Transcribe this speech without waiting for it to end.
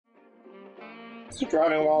It's the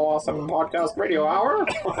Driving While Awesome Podcast Radio Hour.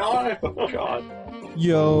 Oh, God.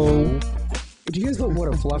 Yo. Do you guys know what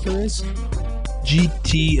a fluffer is?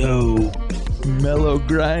 GTO. Mellow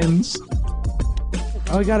grinds.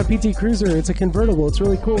 Oh, I got a PT Cruiser. It's a convertible. It's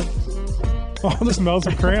really cool. Oh, this smells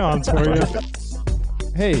of crayons for you.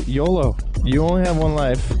 Hey, YOLO. You only have one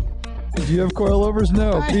life. Do you have coilovers?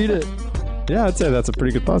 No. Beat it. Yeah, I'd say that's a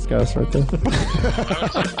pretty good podcast right there.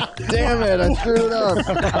 Damn it, I screwed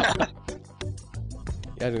up.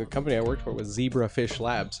 Yeah, the company I worked for was Zebra Fish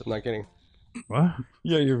Labs. I'm not kidding. What?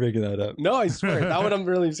 Yeah, you're making that up. No, I swear. That one I'm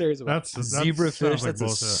really serious about. That's Zebra fish, like that's the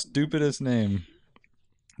bullshit. stupidest name.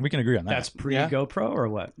 We can agree on that. That's pre-GoPro or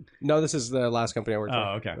what? No, this is the last company I worked for.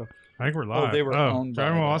 Oh, okay. I think we're live. they were owned by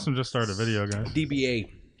Driving While them. Awesome just started a video, guys. DBA.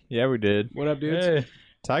 Yeah, we did. What up, dudes? Hey,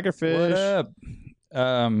 Tigerfish. What up?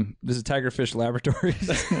 This is Tigerfish Laboratories.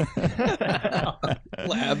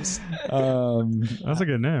 Labs. That's a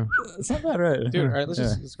good name. It's not bad, right? Dude, all right,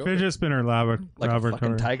 let's go. Fidget spinner Like a laboratory.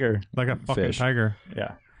 fucking tiger. Like a fucking fish. tiger.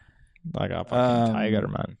 Yeah. Like a fucking tiger,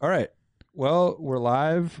 man. All right. Well, we're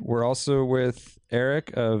live. We're also with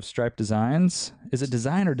Eric of Striipe Designs. Is it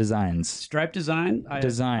design or designs? Stripe Design.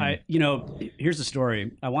 Design. Here's the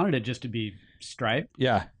story. I wanted it just to be Stripe,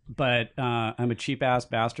 Yeah. but I'm a cheap ass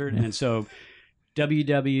bastard, and so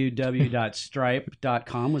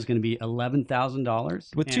www.stripe.com was going to be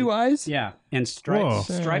 $11,000 With two eyes? Yeah, and Whoa.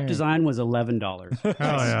 Stripe Design was $11.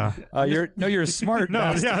 Hell yeah. You're a smart No,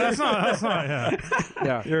 bastard. yeah, that's not, yeah.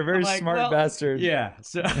 Yeah. You're a very I'm like, smart well, bastard. Yeah.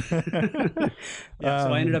 So, so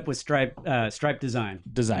I ended up with Stripe Design.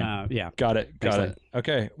 Design. Yeah. Got it. Excellent.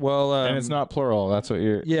 Okay. Well, And it's not plural. That's what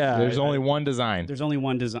you're... Yeah. There's only one design. There's only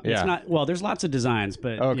one design. Yeah. It's not. Well, there's lots of designs,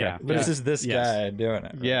 but Okay. yeah. But this is this Yes. guy doing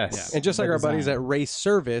it. Right? Yes. And just like The our buddies design. at Race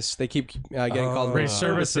Service, they keep getting called Race Race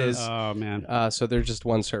Services. Services. Oh man. So they're just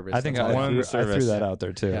one service. I think That's all. One I service. threw that out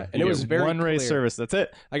there too. Yeah. And it You was get very one race clear. service. That's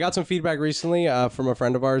it. I got some feedback recently from a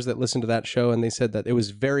friend of ours that listened to that show, and they said that it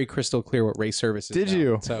was very crystal clear what Race Service is. Did now.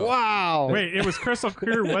 you? So, Wow. Wait, it was crystal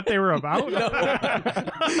clear what they were about?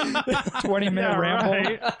 20-minute ramble.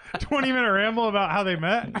 Right. 20-minute ramble about how they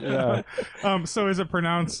met? Yeah. So is it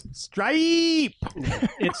pronounced Stripe?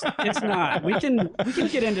 It's not. We can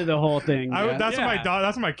get into the whole thing. That's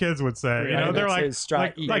what my kids would say. You Yeah, know, they're they'd like, say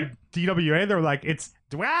Stripe. like DWA, they're like, it's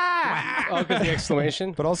Dwa. oh, because the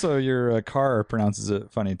exclamation. But also your car pronounces it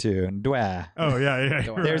funny too. Dwa. Oh, yeah.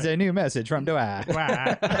 You're There's right. a new message from Dwa.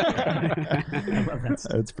 Dwa.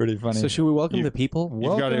 That's pretty funny. So should we welcome the people?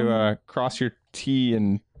 You've got to cross your T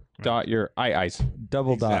and dot your eyes.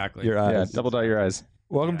 double dot Exactly. your Yeah, eyes. double dot your eyes.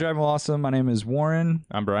 Welcome to Driving While Awesome. My name is Warren,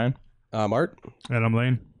 I'm Brian. Art. And I'm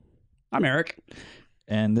Lane. I'm Eric.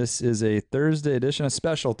 and this is a Thursday edition, a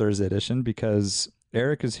special Thursday edition, because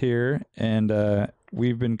Eric is here, and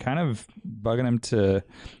we've been kind of bugging him to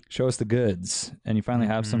show us the goods, and you finally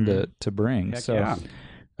have some to bring. Heck So, yeah.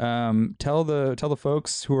 tell the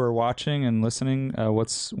folks who are watching and listening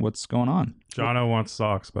what's going on. Jono wants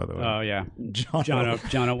socks, by the way. Oh yeah. John,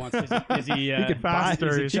 Jono wants. Is he? he could buy, faster.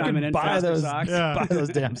 Is he He chiming in buy faster those, socks? Yeah. buy those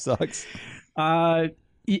damn socks.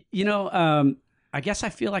 I guess I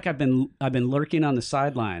feel like I've been lurking on the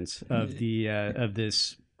sidelines of the of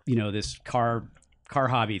this this car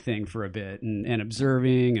hobby thing for a bit, and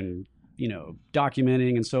observing and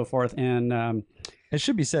documenting and so forth, and It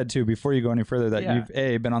should be said too before you go any further that Yeah. you've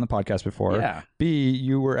A, been on the podcast before. Yeah. B,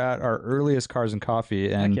 you were at our earliest Cars and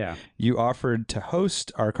Coffee, and yeah. you offered to host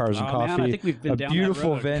our Cars and Oh, Coffee. man, I think we've been a down that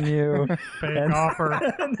beautiful road. venue. Fake offer.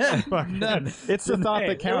 None. It's the thought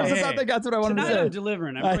that It was counts. the thought that that's what I wanted to Tonight say. I'm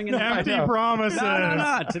delivering. I'm bringing the Empty know. promises.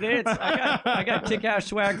 No. Today I got kick-ass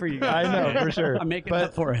swag for you guys. I know, for sure. I'm making But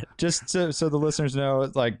up for it. Just so the listeners know,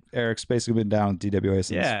 like Eric's basically been down with DWA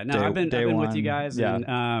since Yeah, no, I've been with you guys, Yeah.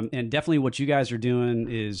 and definitely what you guys are doing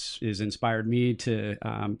is inspired me to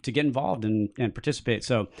get involved and participate.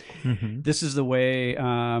 So this is the way.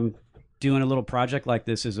 Doing a little project like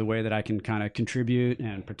this is a way that I can kind of contribute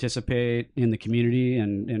and participate in the community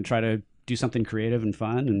and try to do something creative and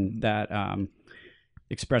fun, and that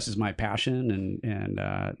expresses my passion and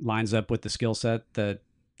lines up with the skill set that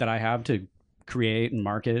I have to create and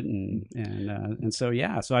market and so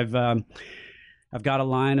yeah. So I've got a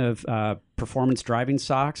line of performance driving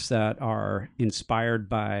socks that are inspired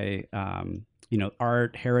by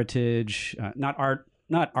art, heritage,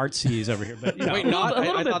 not artsies over here, but Wait, not? a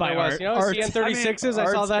little I bit thought by there was. art. You know, CN36s.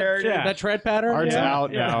 I saw art's that heritage. that tread pattern. Art's Yeah.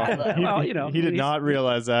 out now. Well, he did not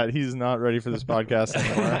realize that. He's not ready for this podcast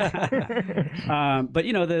anymore. But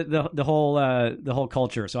the whole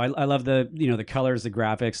culture. So I love the colors, the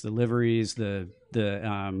graphics, the liveries, the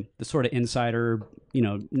sort of insider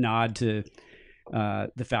nod to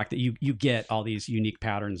the fact that you get all these unique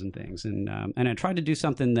patterns and things, and I tried to do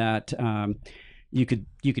something that you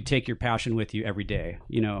could take your passion with you every day.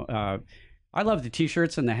 I love the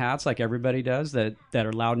t-shirts and the hats like everybody does that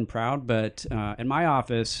are loud and proud, but in my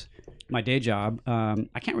office, my day job,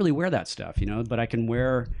 I can't really wear that stuff, but I can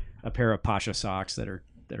wear a pair of Pasha socks that are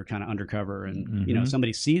kind of undercover, and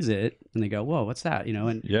somebody sees it and they go, "Whoa, what's that?"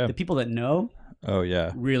 And the people that know, oh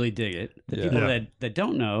yeah, really dig it. The people that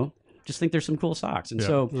don't know just think there's some cool socks, and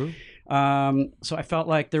so I felt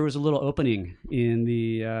like there was a little opening in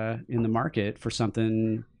the market for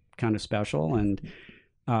something kind of special, and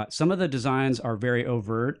some of the designs are very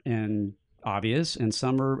overt and obvious, and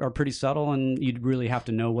some are pretty subtle, and you'd really have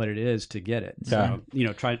to know what it is to get it. So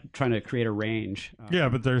trying to create a range.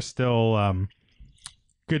 But there's still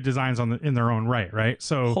good designs in their own right?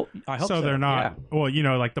 So I hope so. They're not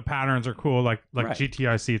like the patterns are cool, like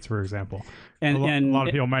GTI seats, for example. And a lot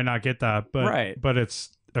of people might not get that, but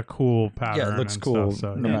it's a cool pattern. Yeah, it looks cool.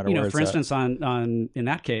 Stuff, so, no matter where for it's instance, on in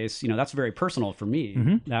that case, that's very personal for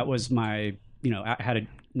me. That was my, I had a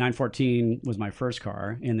 914 was my first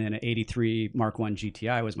car, and then an 83 Mark I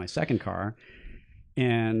GTI was my second car.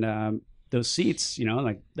 And those seats,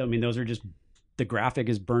 those are just, the graphic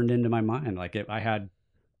is burned into my mind. Like I had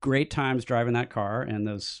great times driving that car, and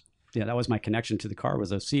that was my connection to the car,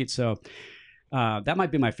 was those seats. So that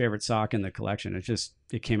might be my favorite sock in the collection.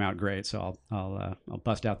 It came out great. So I'll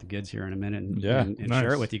bust out the goods here in a minute and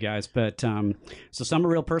share it with you guys. But so some are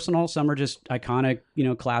real personal, some are just iconic,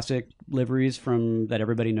 classic liveries that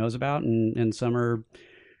everybody knows about, and some are,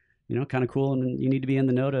 kind of cool, and you need to be in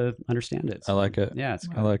the know to understand it. So, I like it. Yeah, it's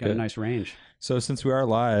got a nice range. So since we are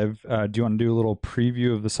live, do you want to do a little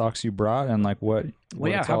preview of the socks you brought and like what?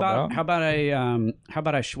 It's all about? How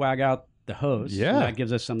about I swag out the hose? Yeah, that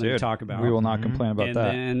gives us something to talk about. We will not complain about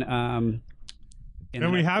that.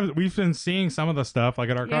 And we've been seeing some of the stuff like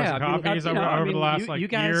at our Cars and Coffees over the last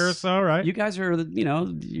year or so, right? You guys are,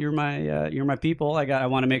 you're my people. I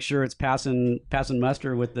want to make sure it's passing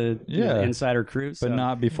muster with the insider crew, but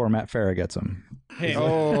not before Matt Farah gets them. Hey, he hit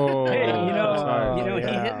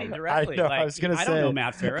me directly. I was gonna say, I don't know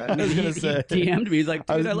Matt Farah. I was gonna say, he DM'd me. He's like,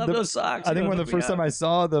 dude, I love those socks. I think when the first time I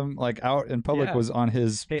saw them out in public was on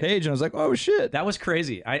his page, and I was like, oh shit, that was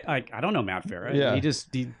crazy. I don't know Matt Farah. Yeah,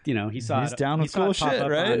 he saw he's down with cool shit,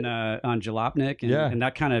 right? On Jalopnik, and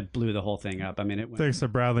that kind of blew the whole thing up. I mean, thanks to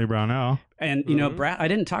Bradley Brownell. And Brad, I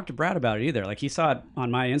didn't talk to Brad about it either. Like, he saw it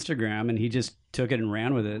on my Instagram, and he just took it and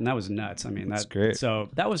ran with it, and that was nuts. I mean, that's great. So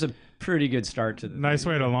that was a pretty good start to the nice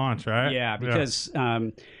way to launch, right? Yeah, because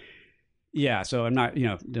so I'm not,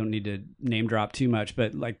 don't need to name drop too much,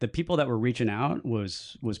 but like the people that were reaching out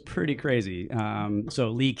was pretty crazy. So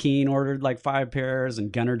Lee Keene ordered like 5 pairs,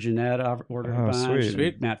 and Gunnar Jeanette ordered a bunch.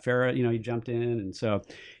 Sweet. Matt Farah, he jumped in, and so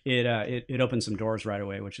it opened some doors right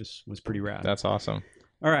away, which was pretty rad. That's awesome.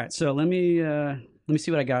 All right, so let me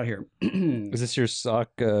see what I got here. Is this your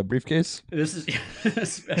sock briefcase? This is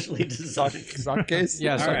especially designed sock case.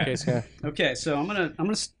 Yeah, sock case. Yeah. Okay, so I'm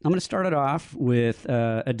gonna start it off with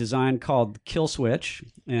a design called Kill Switch,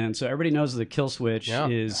 and so everybody knows the Kill Switch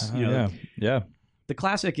is the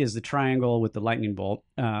classic is the triangle with the lightning bolt.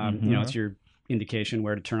 It's your indication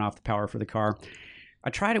where to turn off the power for the car.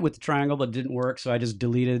 I tried it with the triangle, but it didn't work, so I just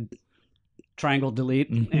deleted triangle delete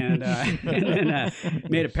and then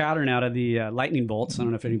made a pattern out of the lightning bolts. I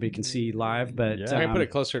don't know if anybody can see live, but I can put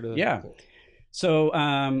it closer to the So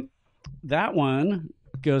that one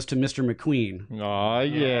goes to Mr. McQueen. Oh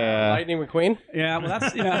yeah, Lightning McQueen. Yeah, well,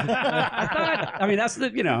 that's I thought. I mean, that's the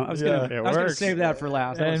I was gonna save that for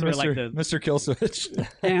last. And sort Mr. of Mr. Kill Switch.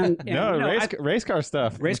 and race car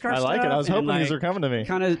stuff. Race car I stuff. like it. I was hoping these like, were coming to me.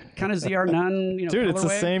 Kind of ZR None. Dude, it's the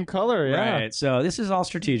colorway. same color. Yeah. Right. So this is all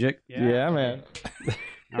strategic. Yeah, man.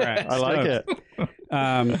 All right. I like it.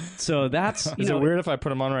 So that's Is it weird if I put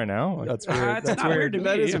them on right now? That's weird. It's That's not weird to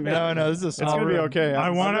That me. is no. This is. It's gonna be okay. I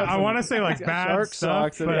want to say like bad shark stuff,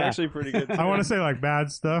 socks. They're but actually pretty good. I want to say like bad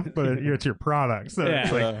stuff, but it's your product. So Yeah.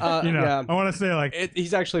 it's like, yeah. I want to say like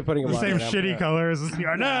He's actually putting them the on same right now. shitty colors as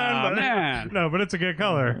your man. No, but it's a good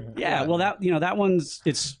color. Yeah, well, that one's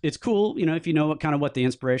it's cool, if you know what the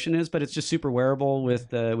inspiration is, but it's just super wearable with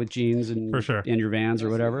jeans and For sure. and your Vans or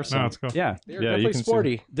whatever. So it's cool. yeah, They're Yeah, you definitely can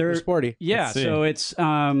sporty. They're sporty. yeah. Let's see. So it's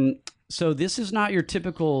so this is not your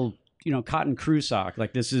typical cotton crew sock.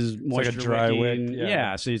 Like, this is like a moisture dry wicking. wick,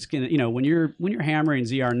 Yeah, so it's gonna when you're hammering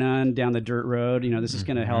ZR None down the dirt road, this is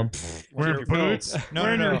gonna help. Wearing boots,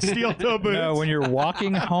 wearing no. your steel toe boots, No, when you're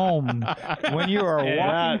walking home, when you are That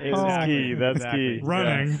walking is home, key. That's key.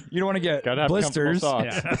 running. you don't want to get Gotta have blisters.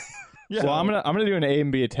 comfortable socks. Yeah. Well, I'm gonna do an A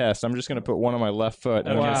and B test. I'm just gonna put one on my left foot, and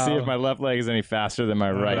I'm gonna see if my left leg is any faster than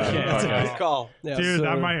my right. That's a good call. Yeah. Dude,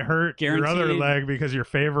 that might hurt your other leg because you're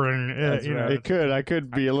favoring it. You know, it could. I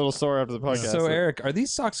could be a little sore after the podcast. So, Eric, are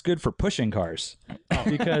these socks good for pushing cars?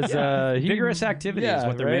 Because vigorous activity is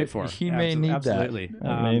what they're made for. He may need absolutely.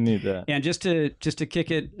 that. May need that. And just to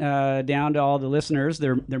kick it down to all the listeners,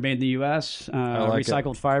 they're made in the U.S.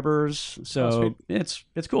 Recycled fibers, so it's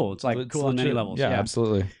cool. It's like cool on many levels. Yeah,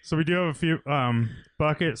 absolutely. So we do have a few.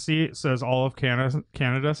 Bucket Seat says all of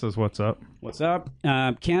Canada says what's up. What's up,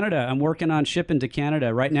 Canada? I'm working on shipping to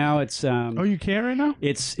Canada right now. It's oh, you can right now.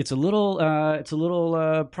 It's a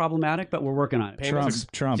little problematic, but we're working on it.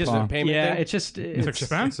 Trump. Just a payment thing? It's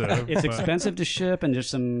expensive. It's expensive to ship, and just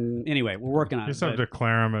some. Anyway, we're working on it. You just have to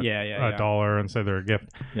declare them at $1 and say they're a gift.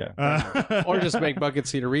 Yeah. Or just make Bucket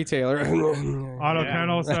Seat a retailer. Auto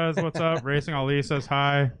Kennel says what's up. Racing Ali says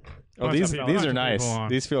hi. Oh, these are nice.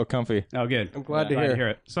 These feel comfy. Oh, good. I'm glad to hear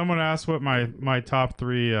it. Someone asked what my top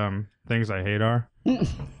 3 things I hate are.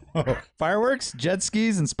 Fireworks, jet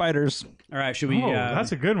skis, and spiders. All right, should we?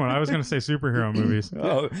 That's a good one. I was going to say superhero movies.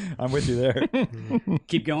 Oh, I'm with you there.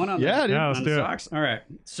 Keep going on. Yeah, dude. Let's do it. All right.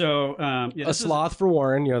 So a sloth for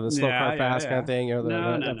Warren. You know, the slow car fast kind of thing. You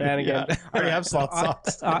know, the Bannigan. I already have sloth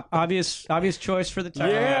socks. Obvious choice for the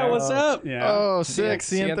tire. Yeah, what's up? Yeah. Oh, sick.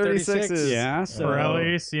 CN36s. Yeah. So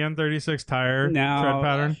Pirelli CN36 tire tread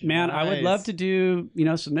pattern. Man, I would love to do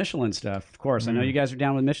some Michelin stuff. Of course, I know you guys are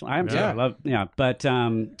down with Michelin. I am too. I love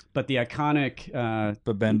but the iconic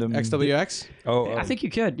Babendum XWX. I think you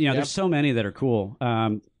could. There's so many that are cool.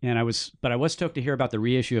 And I was stoked to hear about the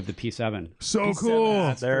reissue of the P7. So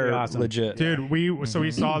cool. They're awesome. legit. Dude,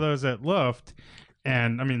 we saw those at Luft,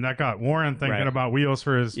 and I mean that got Warren thinking about wheels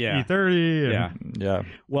for his E30. Yeah.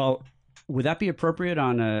 Well, would that be appropriate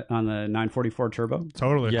on the 944 turbo?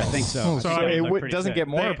 Totally. Yeah, I think so. So it doesn't get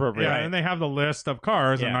more appropriate. Yeah, and they have the list of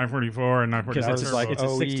cars at 944 and 946. It's a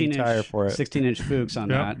 16-inch tire for it. 16-inch Fuchs on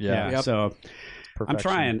that. Yeah. So I'm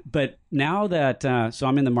trying, but now that so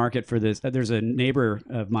I'm in the market for this. There's a neighbor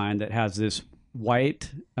of mine that has this white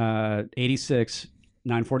 86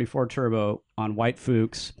 944 turbo on white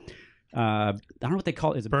Fuchs. I don't know what they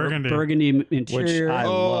call it. It's a burgundy interior. Which I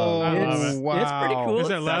love. I love it. Wow. It's pretty cool. Is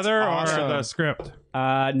it leather or the script?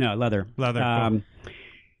 No, leather. Leather.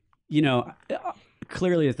 Cool.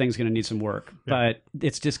 Clearly the thing's going to need some work, but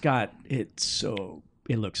it's just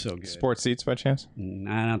it looks so good. Sports seats by chance?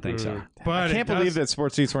 I don't think so. But I can't believe that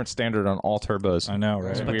sports seats weren't standard on all turbos. I know,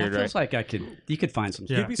 right? But weird, that feels like you could find some.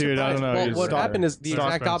 Yeah. Dude, I don't know. Well, what happened is the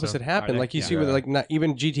exact opposite happened. Like you see with like not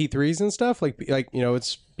even GT3s and stuff. Like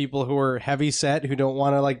it's people who are heavy set who don't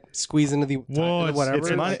want to like squeeze into the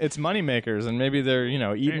whatever. It's money makers, and maybe they're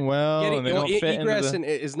eating well and they don't fit egress into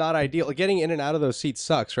is not ideal. Like, getting in and out of those seats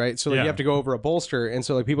sucks, right? So you have to go over a bolster, and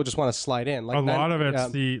so like people just want to slide in. Like a lot of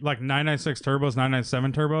it's the 996 turbos,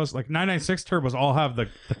 997 turbos. Like 996 turbos all have the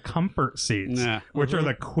comfort seats, which are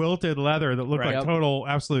the quilted leather that look like total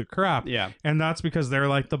absolute crap. Yeah, and that's because they're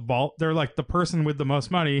like they're like the person with the most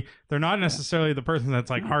money. They're not necessarily the person that's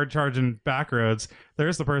like hard charging back roads.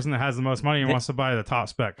 There's the person that has the most money and wants to buy the top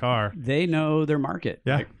spec car. They know their market.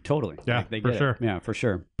 Yeah, totally. Yeah, they get for sure. Yeah, for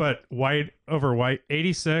sure. But white over white,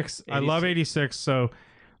 86. I love 86. So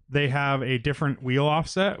they have a different wheel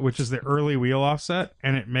offset, which is the early wheel offset,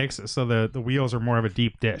 and it makes it so the wheels are more of a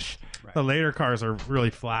deep dish. Right. The later cars are really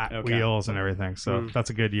flat wheels and everything. So that's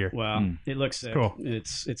a good year. Well, it looks sick. Cool.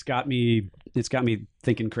 It's got me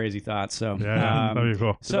thinking crazy thoughts. So that'd be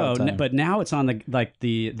cool. So, but now it's on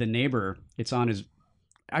the neighbor. It's on his.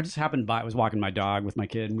 I just happened by. I was walking my dog with my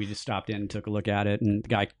kid, and we just stopped in and took a look at it. And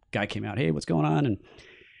the guy came out. Hey, what's going on?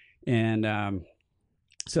 And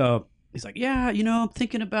so he's like, yeah, I'm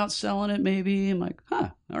thinking about selling it. Maybe. I'm like,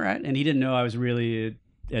 all right. And he didn't know I was really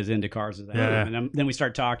as into cars as I am. And then we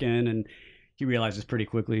start talking, and he realizes pretty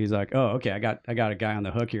quickly. He's like, oh, okay, I got a guy on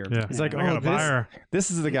the hook here. Yeah. He's like,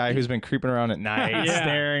 this is the guy who's been creeping around at night,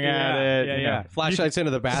 staring at it. Yeah. Flashlights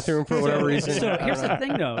into the bathroom for whatever reason. So here's the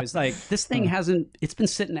thing, though. It's like this thing it's been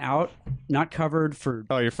sitting out, not covered for.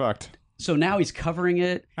 Oh, you're fucked. So now he's covering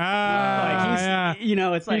it.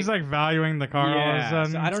 It's like he's like valuing the car all of a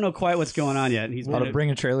sudden. So I don't know quite what's going on yet. He's a lot of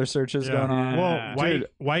bring a trailer searches going on. Well,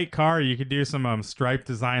 white car, you could do some Striipe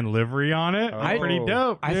Design livery on it. Pretty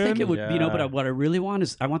dope. I think it would, but what I really want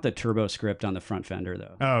is I want the turbo script on the front fender,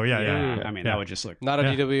 though. Oh yeah. I mean, that would just look not a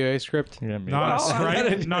DWA script.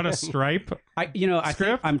 Not a stripe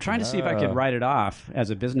I'm trying to see if I could write it off as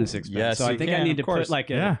a business expense. Yes, so I you think can, I need to of course. put like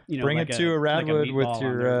a bring like it to a Radwood with meatball on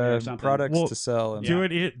there your or something. products to sell. And Do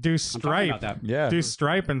Striipe. About that. Yeah. Do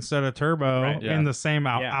Striipe instead of Turbo Right. in the same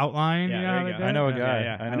outline. Yeah, you there know you how go. they I know a do it?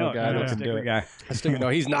 guy. I know a guy that can do it. Guy. A sticker? No,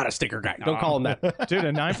 he's not a sticker guy. Don't call him that. Dude,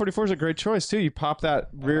 a 944 is a great choice too. You pop that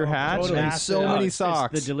rear hatch totally. and so many It's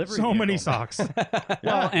socks. the delivery So many vehicle. socks.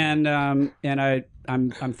 Well, and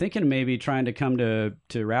I'm thinking maybe trying to come to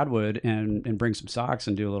Radwood and bring some socks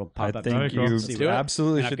and do a little I pop up. think cool. you See what-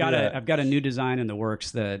 absolutely And should do I've that. got a new design in the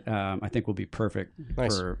works that I think will be perfect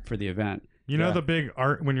Nice. for the event. You know the big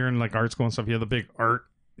art when you're in like art school and stuff. You have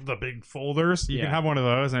the big folders. You can have one of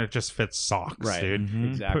those, and it just fits socks, Right. dude.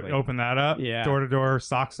 Exactly. Open that up. Yeah. Door to door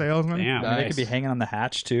sock salesman. Damn. I mean, it could be hanging on the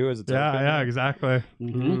hatch too as a token. Yeah, exactly.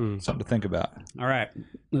 Something to think about. All right.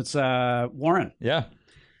 Let's Warren. Yeah.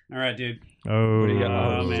 All right, dude. Oh, What do you got?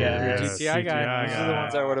 Oh, man. You're a GTI guy. These are the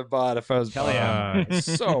ones I would have bought if I was Hell buying yeah. them.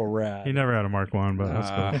 So rad. He never had a Mark One, but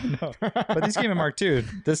that's cool. But these came in Mark II.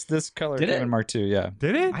 This color Did came it? in Mark II. Yeah.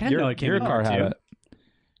 Did it? I didn't know it came Your in car Mark had II. it.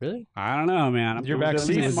 Really? I don't know, man. Your I'm back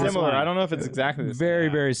losing seat it is Mark similar. one. I don't know if it's exactly the same. Very,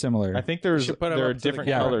 very similar. I think there should put 'em are up to the different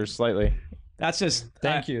camera. colors slightly. That's just.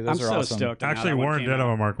 Thank you. Those I'm are so awesome. stoked. on how Actually, that one Warren came did have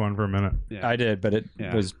out. a Mark One for a minute. Yeah. I did, but it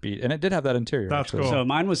Yeah. was beat, and it did have that interior. That's actually. cool. So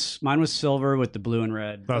mine was silver with the blue and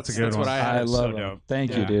red. That's a good That's one. what I I had. love so it. dope.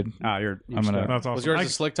 Thank you, Yeah. dude. You're I'm gonna- That's awesome. Was yours a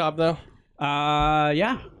slick top though?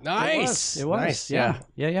 Yeah. Nice. It was. Nice.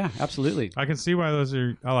 Yeah. Absolutely. I can see why those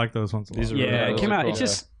are. I like those ones. A lot. These are Yeah, really it cool. came out. Cool. It's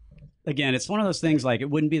just again, it's one of those things like it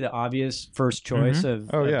wouldn't be the obvious first choice of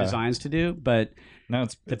yeah. designs to do, but No,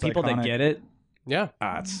 it's the people that get it, Yeah.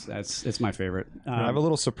 it's my favorite. I have a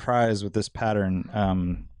little surprise with this pattern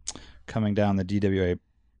coming down the DWA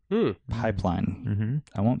pipeline.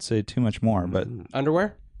 I won't say too much more, but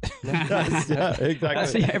Underwear? yeah,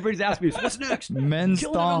 exactly. Everybody's asking me, what's next? Men's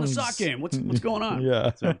Killing it on the thongs. sock game. What's going on?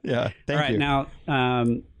 Yeah, yeah. Thank All right, you. now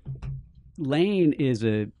Lane is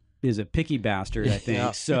a picky bastard, I think.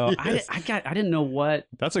 Yeah. So I didn't know what.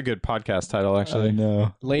 That's a good podcast title, I actually.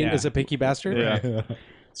 know. Lane Yeah. is a picky bastard? Yeah.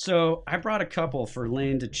 So I brought a couple for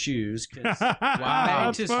Lane to choose because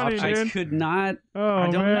That's funny, I dude. could not. Oh, I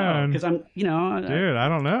don't know man. because I'm Dude, I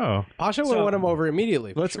don't know. Pasha would So- have won him over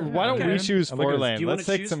immediately. Why don't Okay. we choose Look for at- Lane? Do you Let's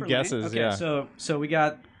wanna take choose some for Lane? guesses. Okay, Yeah. so we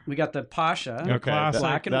got the Pasha, Okay, That's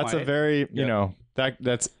black and that's white. a very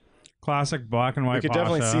that's Classic black and white. we could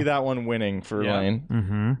definitely Pasha. see that one winning for Yeah. Lane.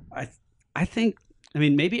 Mm-hmm. I think. I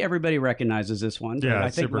mean, maybe everybody recognizes this one. But Yeah, I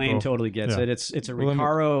it's think super Lane cool. totally gets Yeah. it. It's a Well, let me-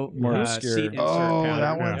 Recaro more seat obscure. insert Oh, pattern.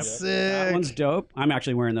 that one's Yep. sick. That one's dope. I'm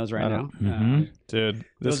actually wearing those right now. Dude, this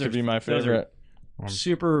Those could are- be my those are-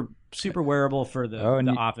 favorite. Super wearable for the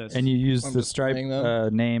office. And you use I'm the just Stripe playing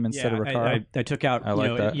them. name instead of Recaro. I took out. I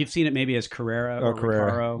like that. You've seen it maybe as Carrera or Carrera.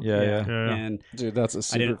 Recaro. Yeah. Yeah. And Dude, that's a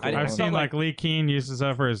super didn't- cool I I've one. felt seen like- like Lee Keen uses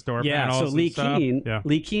that for his door yeah, panels. so and Lee stuff. Keen, Yeah.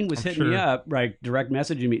 Lee Keen was I'm hitting me sure. up, right, direct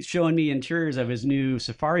messaging me, showing me interiors of his new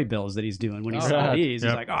Safari bills that he's doing. When he saw rad. these, he's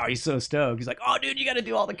Yep. like, "Oh, he's so stoked." He's like, "Oh, dude, you got to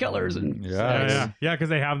do all the colors." And Yeah, because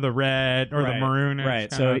they have the red or the maroon. right.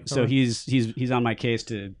 So he's on my case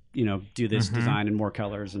to do this design in more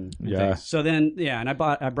colors and Yeah. things. So then and I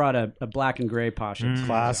brought a black and gray Pasha.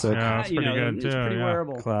 Classic. Yeah, it's pretty good It's too. pretty yeah.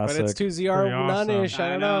 wearable. Classic. But it's too ZR Pretty awesome. none-ish. I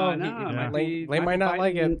don't know. I know. It might be- Lane might not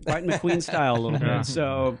like it. Fighting McQueen style a little Yeah. bit.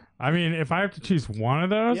 So I mean, if I have to choose one of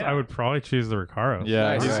those, Yeah. I would probably choose the Recaro. Yeah,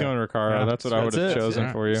 Nice. he's Right. going Recaro. Yeah. That's what I would have That's it. chosen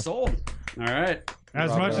Yeah. for you. sold. All right.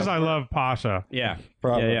 As much as I love Pasha. Yeah.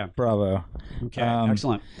 Bravo. Yeah. Bravo. Okay.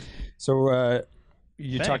 Excellent. So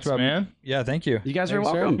you Thanks, talked about man. Yeah, thank you. You guys are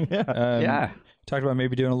Thanks, sir. welcome. Yeah. Talked about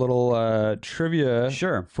maybe doing a little trivia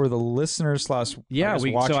Sure. for the listeners slash Yeah, I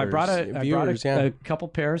guess so I brought watchers. Viewers, a couple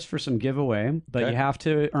pairs for some giveaway, but Okay. you have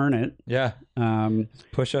to earn it. Yeah,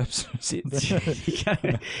 push-ups.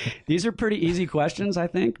 These are pretty easy questions, I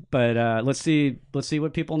think, but let's see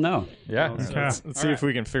what people know. Yeah. Okay. Let's see if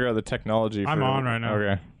we can figure out the technology. I'm for- on right now.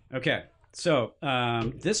 Okay. Okay. So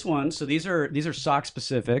this one, so these are sock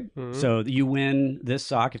specific. So you win this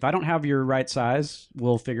sock. If I don't have your right size,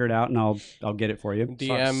 we'll figure it out and I'll get it for you.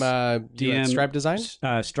 DM DM Stripe Design?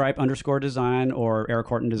 Stripe_design or Eric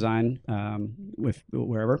Horton Design with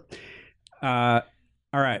wherever. All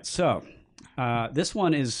right. So this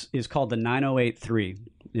one is called the 9083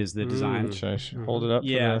 is the design. Should I hold it up?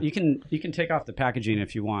 Yeah, For the, you can take off the packaging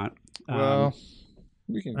if you want. well,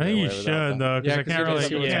 we can. I think get you away without should that. though, because Yeah, I 'cause can't you really can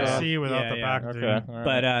see what's can't going on. see without Yeah, the yeah. packaging. Okay. all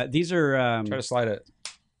right. But these are Try to slide it.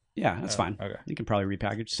 yeah, that's fine. Okay. You can probably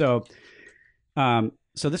repackage. So,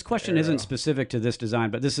 so this question isn't specific to this design,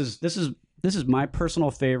 but this is my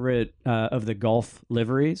personal favorite of the Gulf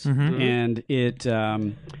liveries, and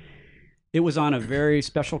it was on a very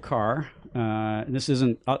special car this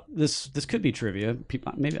isn't this could be trivia.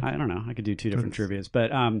 People, maybe I don't know. I could do two different trivias,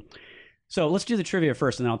 but so let's do the trivia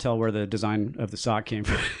first, and then I'll tell where the design of the sock came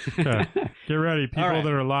from. Okay. Get ready, people right.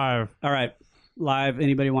 that are live. All right, live.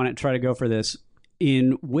 Anybody want to try to go for this?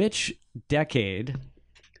 In which decade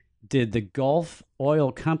did the Gulf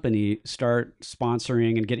Oil Company start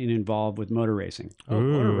sponsoring and getting involved with motor racing?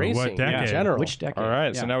 Motor racing. What decade? In general. Which decade? All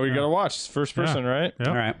right, so now we got to watch first person, right? Yep.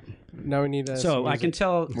 All right. Now we need to. So I can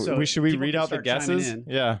tell. So Should we people read can out the start chiming guesses? in.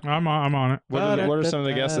 Yeah. I'm on it. What are some of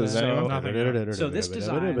the guesses? Anyone? So this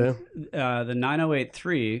design, the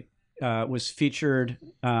 9083, was featured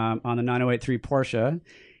on the 9083 Porsche,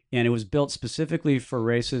 and it was built specifically for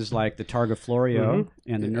races like the Targa Florio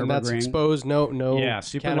and the Nürburgring. And that's exposed. No. Yeah,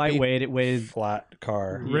 super canopy. lightweight. It weighed Flat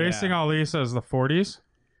car. Racing Ali says the 40s.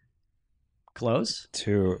 close.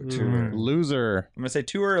 Too Loser. I'm gonna say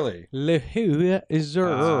too early. That's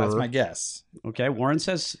That's my guess. Okay, Warren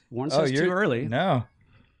says too early. No,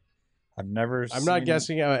 I've never. I'm not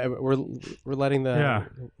guessing. We're letting the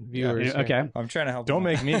viewers. Okay. I'm trying to help. Don't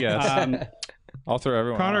make me guess. I'll throw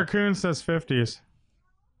everyone. Connor off. Kuhn says 50s.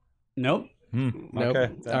 Nope. Nope.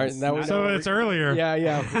 Okay. All right, that was So it's earlier.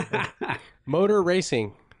 yeah. Motor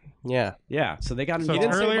racing. Yeah. Yeah. So they got So involved.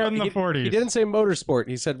 it's earlier than the 40s. He didn't say motorsport.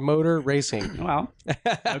 He said motor racing. Well,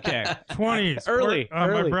 okay. 20s. Early.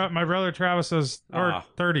 My brother Travis says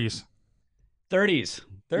 30s. 30s.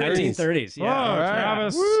 1930s. Oh,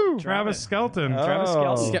 Yeah. Travis Skelton. Travis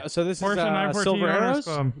Skelton. Yeah, so this Porsche is 914 Silver Owners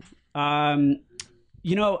Arrows. Club.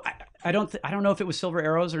 You know, I don't know if it was Silver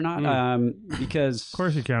Arrows or not. Because Of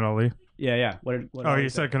course you can't, Ali. yeah. What Oh, you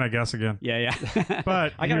said, can I guess again? Yeah.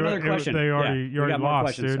 But I got another question. You We already got more lost,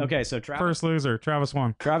 questions. dude. Okay, so Travis. First loser. Travis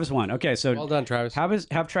won. Travis won. Okay, so Well done, Travis.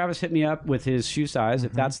 have Travis hit me up with his shoe size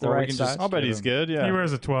if that's the Or we right can size. just- I'll bet he's good. He Yeah.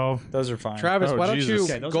 wears a 12. Those are fine. Travis, Oh, why don't Jesus. you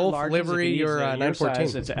Okay, those are Golf larges. If livery he needs your the- 914?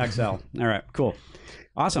 size, it's an XL. All right, cool,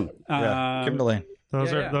 awesome. Yeah. Give him the lane.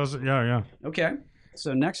 Those Yeah, are yeah. those. Yeah. Okay,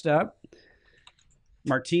 so next up,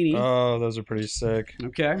 Martini. Oh, those are pretty sick.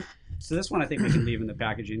 Okay, so this one I think we can leave in the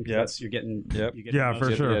packaging because you're getting. Yep. You get Yeah, the for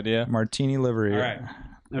most. sure. Yeah. Martini livery. All right.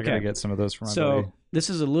 I Okay. gotta get some of those for my So buddy. this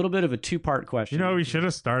is a little bit of a two-part question. You know, we should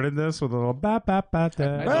have started this with a little ba ba ba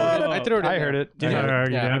da. I threw it in I there. heard it. You did?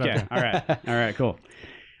 Okay. All right. Cool.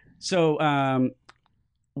 So,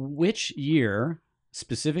 which year,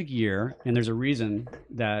 specific year, and there's a reason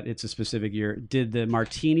that it's a specific year, did the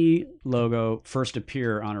Martini logo first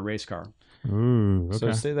appear on a race car? Ooh, okay.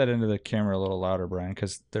 So say that into the camera a little louder, Brian,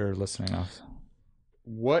 because they're listening off.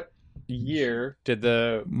 What year did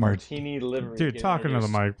the Martini livery? Dude, get talking to the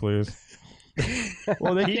introduced? mic, please.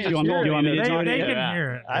 Well, they Do you want me to join They in? can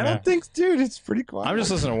hear it. I don't think, dude, it's pretty quiet. I'm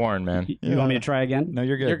just listening to Warren, man. You want me to try again? No,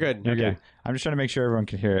 you're good. You're good. You're Okay. good. I'm just trying to make sure everyone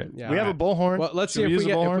can hear it. Yeah. We have a bullhorn. Well, let's see Should we if we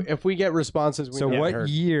use a bullhorn? get if we get responses. We So know what heard.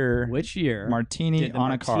 year Which year Martini did the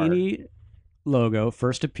on a car? Martini logo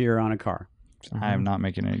first appear on a car? I am not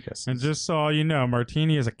making any guesses. And just so you know,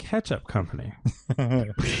 Martini is a ketchup company.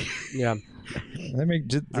 Yeah. They make,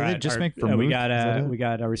 do All they right, just our- make vermouth? we Is that it?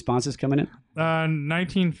 got responses coming in.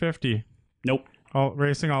 1950. Nope.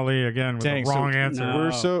 Racing Ali again with Dang, the wrong so- answer.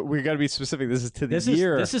 No. We got to be specific. This is to the This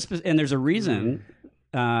year. is and there's a reason,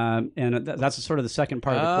 and that's sort of the second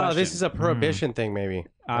part of the Oh, question. this is a prohibition thing, maybe.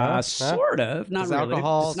 Sort of, not Is really.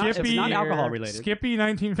 alcohol- It's not alcohol related. Skippy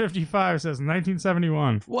 1955 says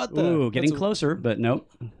 1971. What Ooh, getting closer, but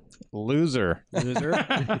nope. Loser. Loser.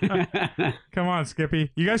 Come on, Skippy.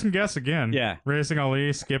 You guys can guess again. Yeah. Racing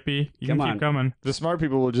Ali, Skippy. You Come can on. keep coming. The smart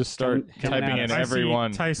people will just start Coming typing at in us. I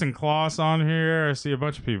everyone. see Tyson Kloss on here. I see a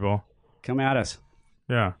bunch of people. Come at us.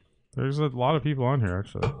 Yeah. There's a lot of people on here,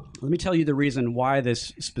 actually. Let me tell you the reason why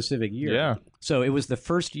this specific year. Yeah. So it was the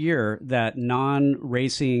first year that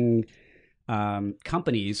non-racing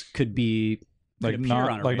companies could be Like appear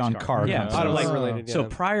on a race non-car. Yeah. companies. So, Auto like, related, yeah. so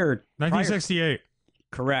prior 1968.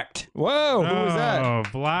 correct. Whoa, who was that? Oh,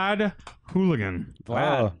 Vlad Hooligan.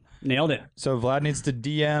 Vlad. Oh. Nailed it. So Vlad needs to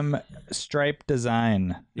DM Striipe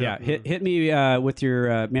Design. Yeah. Hit me with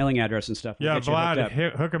your mailing address and stuff. We'll Yeah, get you hooked up.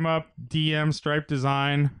 Vlad, hook him up, DM Stripe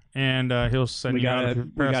Design, and he'll send We you got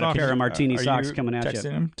out a pair of martini Are socks you coming at texting you.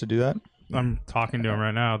 him to do that? I'm talking to him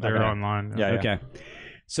right now. They're Okay. online. Yeah. Okay.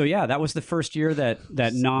 So yeah, that was the first year that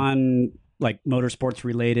non motorsports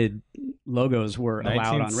related logos were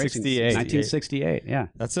allowed on racing. 1968. 1968. Yeah.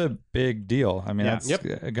 That's a big deal. I mean, Yeah. that's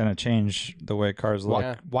going to change the way cars look.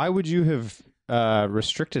 Yeah. Why would you have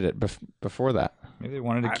restricted it before that? Maybe they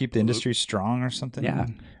wanted to keep the industry strong or something. Yeah.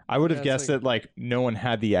 I would have Yeah, guessed it's that like no one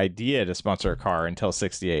had the idea to sponsor a car until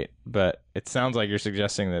 68, but it sounds like you're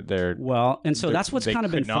suggesting that they're Well, and so They- that's what's they kind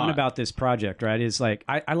of been could fun not. about this project, right? Is like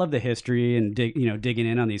I love the history and digging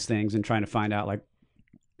in on these things and trying to find out like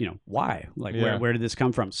why? Like, where did this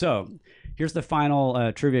come from? So here's the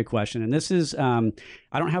final trivia question. And this is, I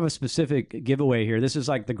don't have a specific giveaway here. This is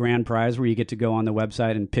like the grand prize where you get to go on the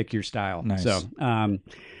website and pick your style. Nice. So, all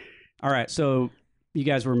right. So you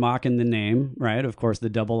guys were mocking the name, right? Of course, the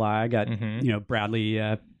double I got,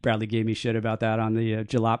 Bradley gave me shit about that on the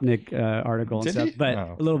Jalopnik article and stuff, but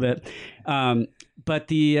a little bit. But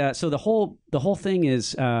so the whole thing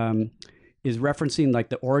is referencing like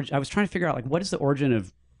the origin. I was trying to figure out like what is the origin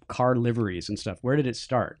of car liveries and stuff. Where did it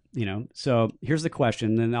start? So here's the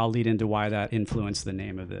question, then I'll lead into why that influenced the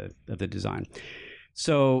name of the design.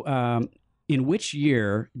 So in which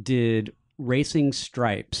year did Racing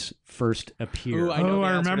Stripes first appear? I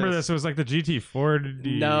remember this. It was like the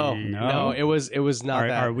GT40. No, it was not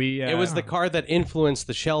that. Are we? It was the car that influenced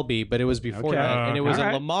the Shelby, but it was before that, and it was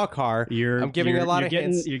a Le Mans car. I'm giving you a lot of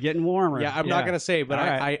hints. You're getting warmer. Yeah, I'm not going to say, but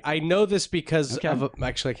I know this because of.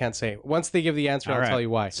 Actually, I can't say. Once they give the answer, I'll tell you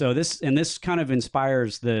why. So this kind of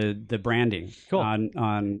inspires the branding. Cool.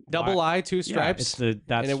 On double I, two stripes. And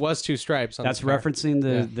it was two stripes. That's referencing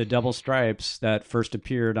the double stripes that first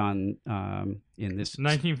appeared on in this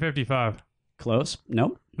 1955. Close.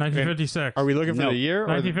 Nope. 1956. Are we looking for the year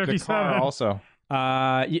or the 1957? car also?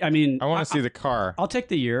 I mean, I want to see the car. I'll take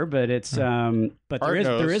the year, but it's but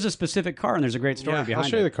there is a specific car, and there's a great story behind it. I'll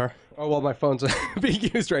show you the car. Oh well, my phone's being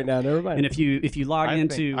used right now. Never mind. And if you log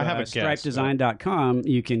into stripedesign.com,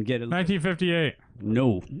 you can get 1958.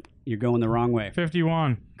 No, you're going the wrong way.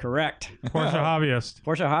 51. Correct. Porsche Hobbyist.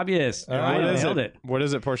 Porsche Hobbyist. What is nailed it? What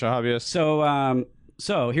is it, Porsche Hobbyist?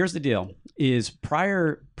 So here's the deal: is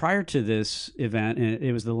prior to this event, and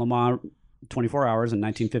it was the Le Mans 24 Hours in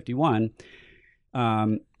 1951.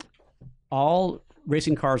 All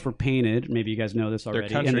racing cars were painted. Maybe you guys know this already.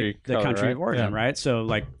 The country of origin, right? So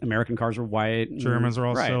like American cars were white. Germans were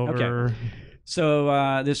all silver. Okay.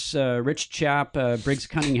 So this rich chap, Briggs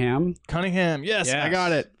Cunningham. Yes, I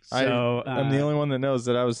got it. So, I'm the only one that knows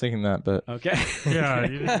that I was thinking that, but okay. Yeah,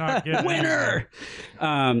 you did not get winner.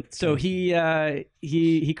 So he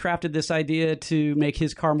crafted this idea to make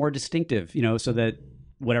his car more distinctive, so that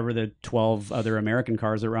whatever the 12 other American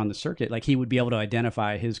cars that were on the circuit, like he would be able to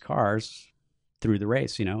identify his cars through the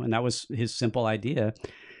race, and that was his simple idea.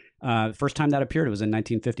 First time that appeared, it was in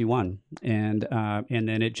 1951, and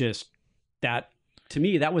then it just to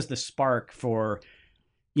me that was the spark for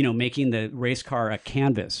making the race car a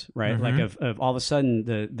canvas, right? Mm-hmm. Like of all of a sudden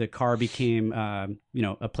the car became a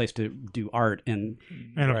place to do art and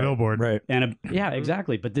a billboard, right? And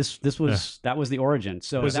exactly. But that was the origin.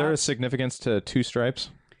 So was there a significance to two stripes?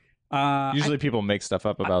 Usually people make stuff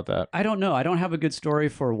up about that. I don't know. I don't have a good story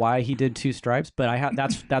for why he did two stripes, but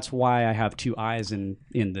that's why I have two eyes in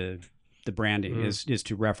the branding is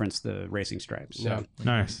to reference the racing stripes. So. Yeah.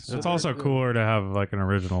 Nice. It's also cooler to have like an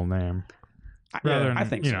original name. I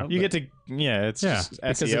think so. You get to, it's just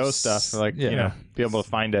SEO stuff, like, be able to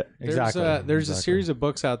find it. Exactly. There's a series of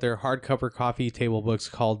books out there, hardcover coffee table books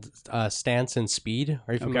called Stance and Speed.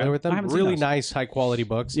 Are you familiar with them? I haven't seen really those. nice, high quality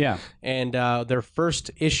books. Yeah. And their first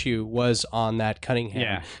issue was on that Cunningham.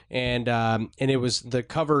 Yeah. And it was, the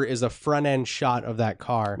cover is a front end shot of that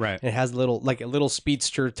car. Right. And it has a little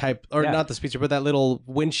speedster type, or not the speedster, but that little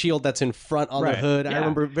windshield that's in front on the hood. I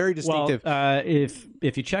remember, very distinctive. Well,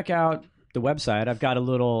 if you check out the website, I've got a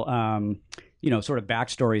little sort of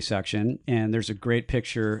backstory section, and there's a great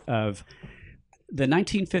picture of the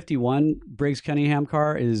 1951 Briggs Cunningham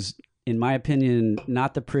car is, in my opinion,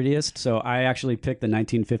 not the prettiest. So I actually picked the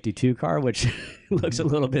 1952 car, which looks a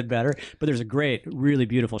little bit better. But there's a great, really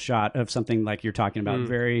beautiful shot of something like you're talking about,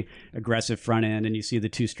 very aggressive front end, and you see the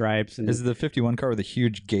two stripes. And is the 51 car with a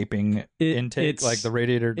huge gaping intake, like the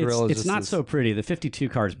radiator grill? It's not so pretty. The 52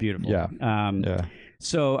 car is beautiful. Yeah.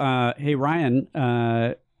 So, hey Ryan,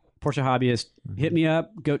 Porsche Hobbyist, hit me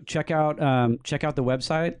up. Go check out the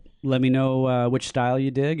website. Let me know which style you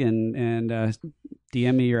dig, and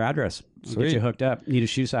DM me your address. We'll get you hooked up. Need a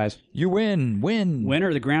shoe size. You win.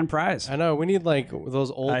 Winner, the grand prize. I know. We need like those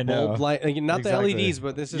old bulb light, not the LEDs,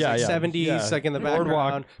 but this is 70s, like in the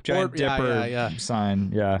background. Giant Dipper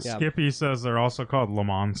sign. Yeah. Skippy says they're also called Le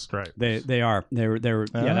Mans stripes. They are. They're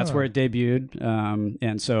that's where it debuted,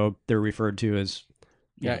 and so they're referred to as.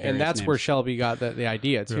 And that's where Shelby got the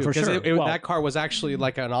idea too. For sure. That car was actually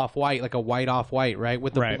like an off-white, like a white off-white, right?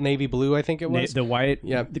 With the navy blue, I think it was. The white,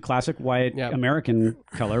 the classic white American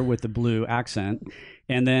color with the blue accent.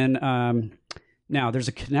 And then now there's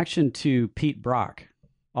a connection to Pete Brock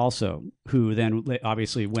also, who then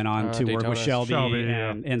obviously went on to work with Shelby.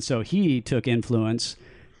 And so he took influence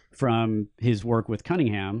from his work with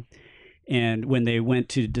Cunningham. And when they went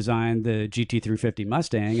to design the GT350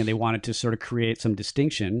 Mustang and they wanted to sort of create some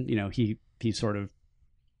distinction, he sort of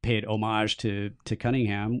paid homage to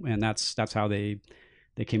Cunningham, and that's how they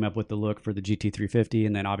came up with the look for the GT350,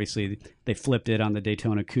 and then obviously they flipped it on the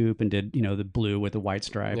Daytona Coupe and did the blue with the white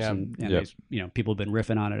stripes, and they, people have been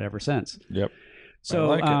riffing on it ever since. Yep.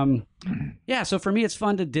 So so for me, it's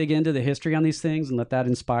fun to dig into the history on these things and let that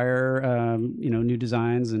inspire new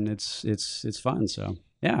designs, and it's fun. So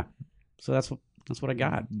so that's what I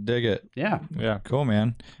got. Dig it. Yeah. Cool,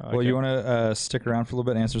 man. Well, you want to stick around for a little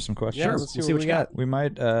bit and answer some questions? Yeah, let's see what we got. We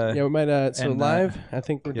might. We might. So live. I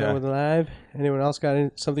think we're done with the live. Anyone else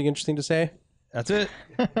got something interesting to say? That's it.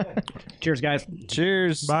 Cheers, guys.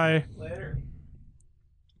 Cheers. Bye. Later.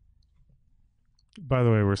 By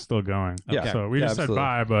the way, we're still going. Yeah. So we just absolutely. said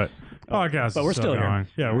bye, but podcast but we're is still going.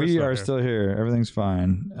 here. Yeah, we are still here. Everything's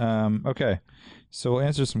fine. Okay. So we'll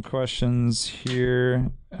answer some questions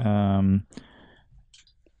here.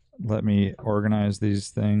 Let me organize these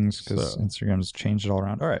things because Instagram's changed it all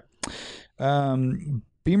around. All right.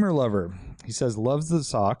 Beamer Lover. He says, loves the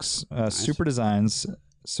socks. Nice. Super designs.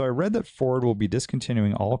 So I read that Ford will be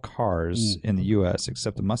discontinuing all cars in the U.S.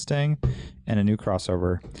 except the Mustang and a new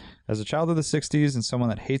crossover. As a child of the 60s and someone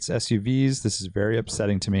that hates SUVs, this is very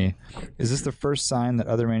upsetting to me. Is this the first sign that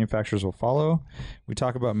other manufacturers will follow? We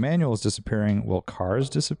talk about manuals disappearing. Will cars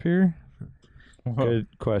disappear? Good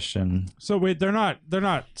question. So wait, they're not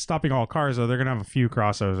stopping all cars though. They're gonna have a few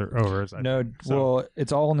crossovers. Well,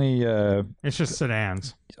 it's only it's just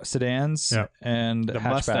sedans and the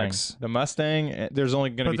hatchbacks. The Mustang. There's only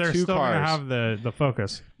going to be they're two still cars. gonna have the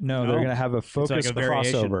Focus. No, they're gonna have a Focus like a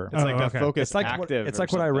variation. crossover. It's like the okay. Focus It's like Active. it's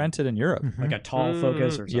like what I rented in Europe. Like a tall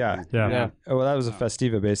Focus or something. Yeah. Oh, well, that was a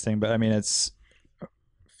Festiva based thing, but I mean it's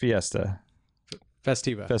Festiva.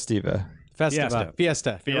 Fiesta.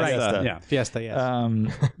 Fiesta. Yeah. Fiesta,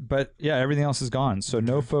 yes. But yeah, everything else is gone. So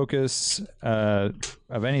no Focus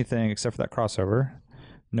of anything except for that crossover.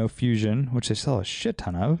 No Fusion, which they sell a shit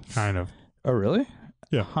ton of. Kind of. Oh, really?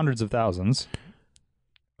 Yeah. Hundreds of thousands.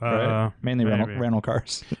 Right? Mainly rental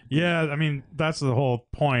cars. Yeah, I mean that's the whole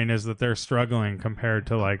point is that they're struggling compared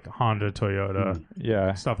to like Honda, Toyota,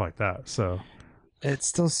 Yeah. stuff like that. So It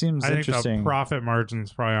still seems I think interesting. the profit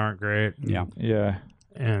margins probably aren't great. Yeah. Yeah.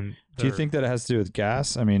 And Do you think that it has to do with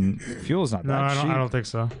gas? I mean, fuel's not No, that I cheap. don't think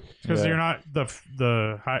so. Because you're not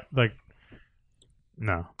the high like.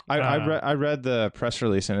 No, I read the press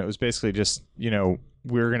release and it was basically just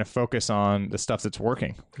we're going to focus on the stuff that's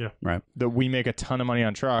working. Yeah, right. That we make a ton of money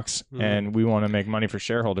on trucks and we want to make money for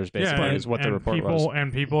shareholders. Basically, is what the report was.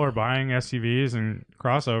 And people are buying SUVs and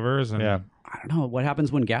crossovers. And I don't know what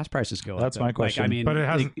happens when gas prices go up. That's my question. Like, I mean, But it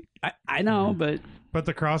has. I know, but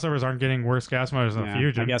the crossovers aren't getting worse gas mileage than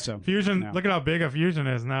Fusion. I guess so. Fusion. Yeah. Look at how big a Fusion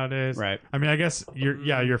is nowadays. Right. I mean, I guess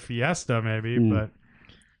your Fiesta maybe, but.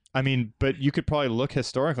 I mean, but you could probably look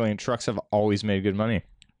historically, and trucks have always made good money.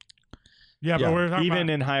 Yeah, but we're talking even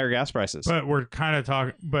about, in higher gas prices. But we're kind of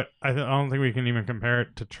talking. But I don't think we can even compare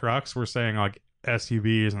it to trucks. We're saying like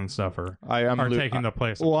SUVs and stuff are taking the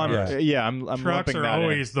place. Well, of cars. I'm trucks lumping are that in.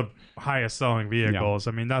 always the highest selling vehicles.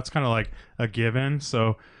 I mean, that's kind of like a given.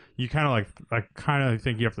 So you kind of I kind of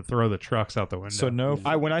think you have to throw the trucks out the window.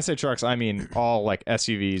 So when I say trucks, I mean all like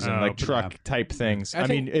SUVs and like truck type things. I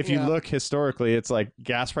mean, if you look historically, it's like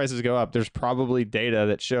gas prices go up. There's probably data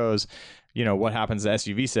that shows, what happens to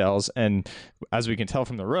SUV sales, and as we can tell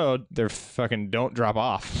from the road, they're fucking don't drop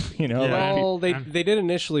off. Well, they did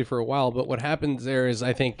initially for a while, but what happens there is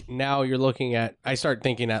I think now you're looking at. I start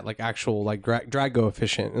thinking at like actual like drag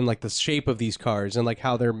coefficient and like the shape of these cars and like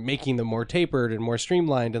how they're making them more tapered and more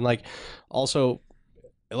streamlined and like also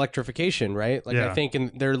electrification, right? Like I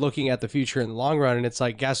think they're looking at the future in the long run, and it's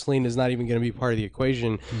like gasoline is not even going to be part of the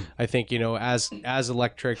equation. I think as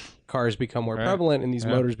electric cars become more prevalent and these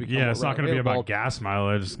motors become more it's not going to be about gas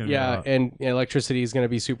mileage. It's gonna be about... and electricity is going to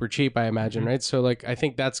be super cheap, I imagine, right? So like I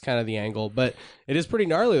think that's kind of the angle, but it is pretty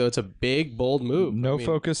gnarly though. It's a big bold move. No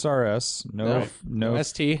Focus RS, no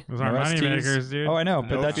ST. Those aren't money makers, dude. Oh, I know,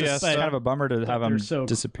 but that's just kind of a bummer to have them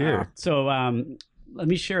disappear. Let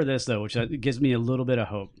me share this, though, which gives me a little bit of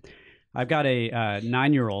hope. I've got a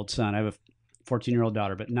 9-year-old son. I have a 14-year-old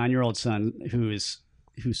daughter, but 9-year-old son who's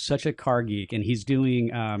such a car geek, and he's doing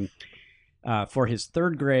for his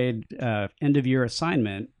third grade end of year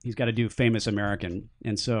assignment. He's got to do Famous American,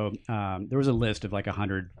 and so there was a list of like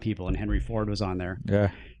 100 people, and Henry Ford was on there.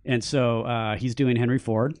 Yeah, and so he's doing Henry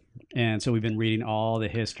Ford, and so we've been reading all the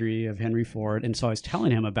history of Henry Ford, and so I was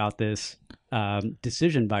telling him about this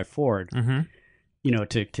decision by Ford. Mm-hmm.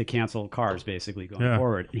 To cancel cars basically going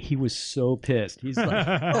forward. And he was so pissed. He's like,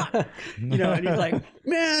 and he's like,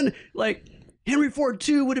 man, like Henry Ford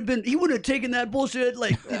 2 would have taken that bullshit,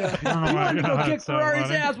 like, he wanted to go kick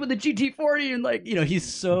Ferrari's ass with the GT40, and like, he's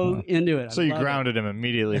so into it. So you grounded him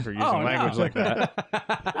immediately for using language like that.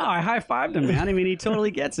 No, I high-fived him, man. I mean, he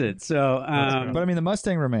totally gets it. So, but I mean, the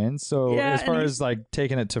Mustang remains. So as far as like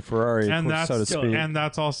taking it to Ferrari, so to speak, and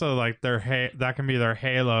that's also like that can be their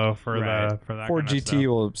halo for that. Ford GT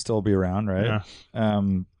will still be around, right? Yeah.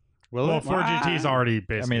 Well, Ford GT's already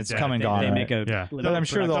basically. I mean, it's dead. come and gone. They make but I'm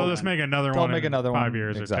sure they'll just make another one. Make another 5 one.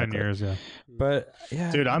 years Exactly. or 10 years. Yeah. But yeah,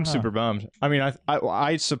 dude, I'm super bummed. I mean,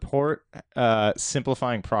 I support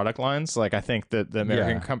simplifying product lines. Like, I think that the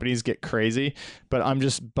American companies get crazy, but I'm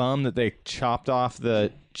just bummed that they chopped off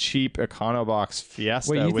the cheap Econobox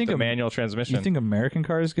Fiesta with the manual transmission. You think American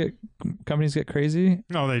companies get crazy?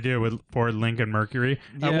 No, they do with Ford, Lincoln, Mercury.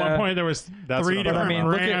 At one point, there was 3 different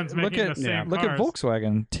brands making the same Look at cars.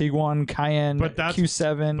 Volkswagen, Tiguan, Cayenne,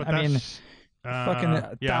 Q7. I mean, fucking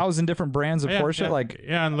 1,000 different brands of Porsche.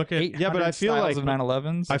 And look at but I feel like of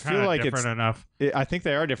 911s. I feel like different enough. I think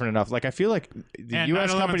they are different enough. Like, I feel like the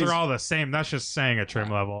U.S. companies are all the same. That's just saying a trim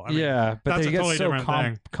level. I mean, but that's they a get totally so different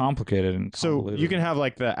thing. complicated and so convoluted. you can have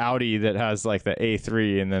like the Audi that has like the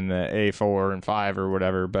A3 and then the A4 and 5 or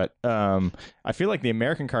whatever. But I feel like the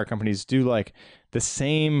American car companies do like the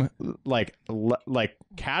same like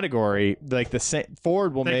category, like the same.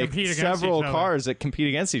 Ford will make several cars that compete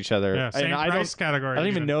against each other. Yeah, same price category. I don't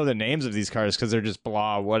even know the names of these cars because they're just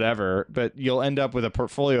blah whatever. But you'll end up with a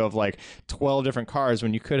portfolio of like 12 different cars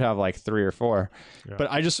when you could have like 3 or 4. Yeah.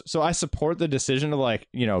 But I support the decision to like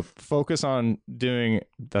focus on doing.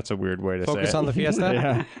 That's a weird way to say it. Focus on the Fiesta.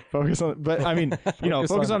 Yeah, focus on. But I mean,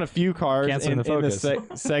 focus on a few cars in the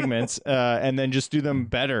segments, and then just do them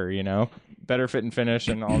better. Better fit and finish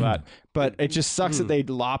and all that. But it just sucks that they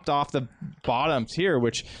lopped off the bottoms here,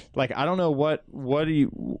 which like I don't know what do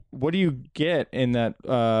you get in that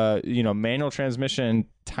manual transmission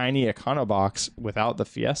tiny Econobox without the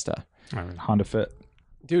Fiesta? Honda Fit.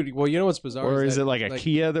 Dude, well, you know what's bizarre? Or is it like a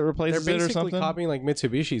Kia that replaces it or something? They're basically copying like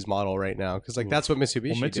Mitsubishi's model right now because like that's what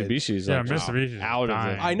Mitsubishi Mitsubishi's did. Mitsubishi's out of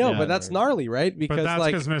it. I know, but that's gnarly, right? Because but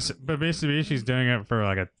that's because Mitsubishi's doing it for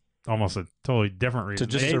like almost a totally different reason.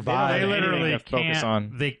 To just survive. They literally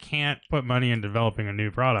can't put money in developing a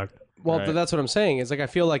new product. Well, but that's what I'm saying. Is like I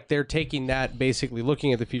feel like they're taking that, basically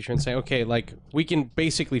looking at the future and saying, okay, like we can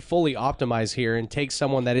basically fully optimize here and take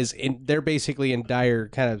someone that is they're basically in dire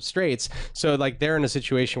kind of straits. So like they're in a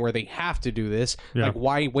situation where they have to do this. Yeah. Like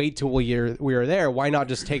why wait till we are there? Why not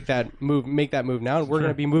just make that move now? We're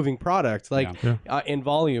going to be moving product in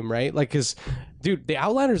volume, right? Like because. Dude, the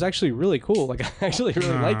Outlander is actually really cool. Like, I actually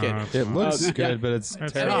really like it. It looks good, but it's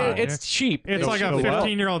terrible. It's cheap. It's like a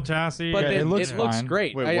 15-year-old chassis. But it looks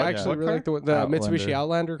great. Wait, I actually really like the Mitsubishi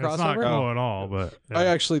Outlander crossover. It's not cool at all, but... Yeah. I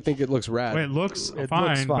actually think it looks rad. It looks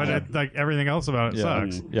fine, but like everything else about it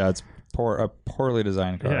sucks. Yeah, it's a poorly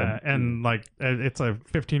designed car. Yeah, and like it's a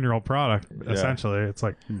 15-year-old product essentially. It's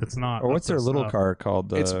like it's not. Or what's their little car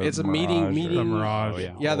called? It's a meeting. The Mirage.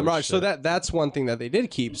 Yeah, the Mirage. So that's one thing that they did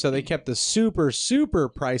keep. So they kept the super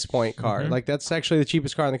price point car. Like that's actually the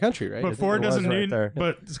cheapest car in the country, right? But Ford doesn't need.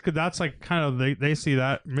 But that's like kind of they see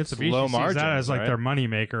that Mitsubishi sees that as like their money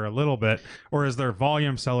maker a little bit, or as their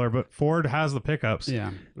volume seller. But Ford has the pickups.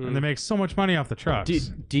 Yeah, and they make so much money off the trucks.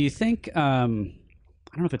 Do you think?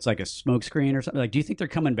 I don't know if it's like a smokescreen or something. Like, do you think they're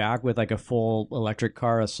coming back with like a full electric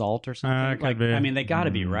car assault or something? Could be. I mean, they got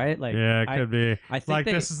to be, right? Like, yeah, it could be. I think like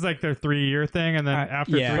this is like their 3-year thing, and then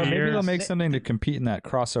after 3 years, maybe they'll make something to compete in that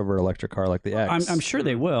crossover electric car like the X. I'm sure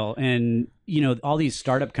they will. And all these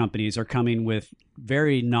startup companies are coming with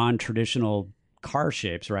very non-traditional car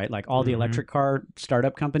shapes, right? Like all the electric car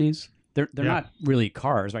startup companies. They're not really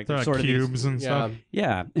cars, right? They're sort of cubes and stuff.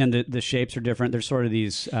 Yeah, and the shapes are different. They're sort of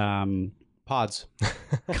these pods.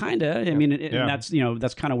 Kind of. I mean, and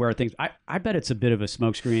that's kind of where things. I bet it's a bit of a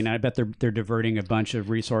smokescreen. I bet they're diverting a bunch of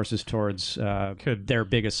resources towards their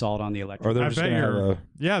big assault on the electric. Or they're just going to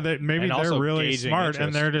have maybe they're really smart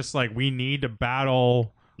and they're just like, we need to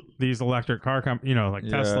battle these electric car companies, like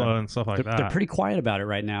Tesla and stuff like that. They're pretty quiet about it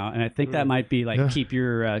right now, and I think that might be like keep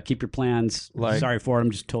your plans. Sorry, Ford,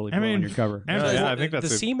 I'm just totally blowing your cover. I think that's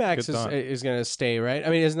the C-Max is going to stay, right?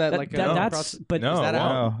 I mean, isn't that like that's? But no, is that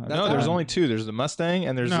out? No, there's only 2. There's the Mustang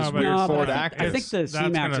and there's this weird Ford Active. I think the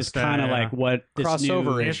C-Max is kind of like what this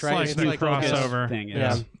crossover-ish, right? It's like crossover thing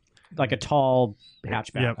is. Like a tall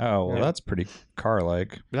hatchback. Oh, well, that's pretty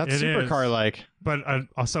car-like. That's It super is. car-like. but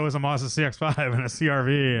so is a Mazda CX-5 and a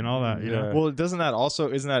CR-V and all that. You know. Well, isn't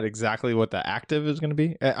that exactly what the Active is going to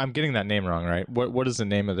be? I'm getting that name wrong, right? What is the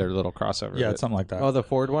name of their little crossover? Yeah, it's something like that. Oh, the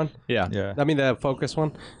Ford one? Yeah. I mean, the Focus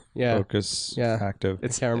one? Yeah. Focus, Yeah. Active.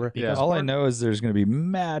 It's camera. Yeah. All I know is there's going to be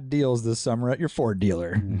mad deals this summer at your Ford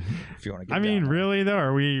dealer. If you want to get I mean, down there. really though,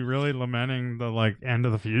 are we really lamenting the end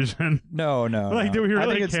of the Fusion? No. Like, do we I think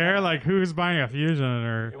really it's- care? Like, who's buying a Fusion?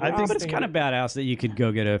 Or I think, but it's kind of badass that you could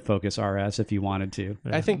go get a Focus RS if you wanted to.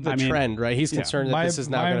 I think the trend, right? He's concerned that this is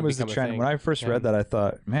now going to was become the a trend. thing. When I first read that, I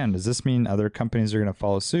thought, man, does this mean other companies are going to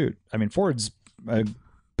follow suit? I mean, Ford's a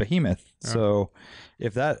behemoth, so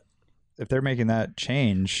if they're making that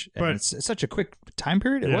change, and But- it's such a quick time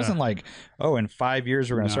period, it Yeah. wasn't like, oh, in 5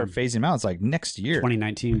 years we're going to start phasing them out. It's like next year.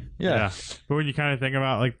 2019. Yeah. But when you kind of think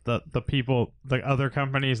about like the people, like other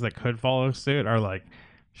companies that could follow suit are like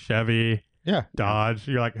Chevy, Yeah. Dodge.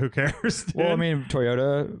 You're like, who cares? Dude? Well, I mean,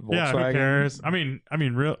 Toyota, Volkswagen. yeah, who cares? I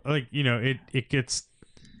mean, real like it gets.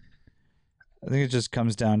 I think it just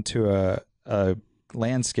comes down to a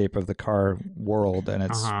landscape of the car world, and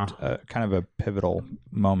it's kind of a pivotal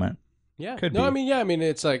moment. Yeah. Could no, be. I mean,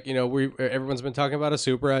 it's like, everyone's been talking about a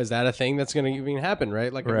Supra. Is that a thing that's going to even happen,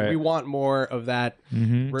 right? Like, Right. we want more of that. How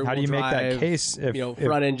do you make that case if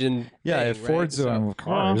front engine? yeah, thing, if Ford's right? doing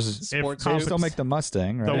cars, sports they suits. still make the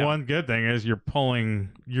Mustang, right? The one good thing is you're pulling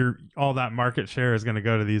all that market share is going to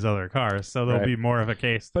go to these other cars, so there'll Right. be more of a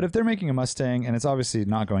case. But if they're making a Mustang and it's obviously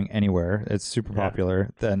not going anywhere, it's super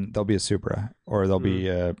popular, then there'll be a Supra or there'll be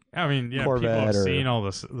I mean, yeah, Corvette people have or- seen all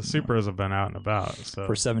the Supras have been out and about. So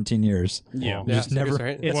for 17 years. yeah, Yeah, Just never-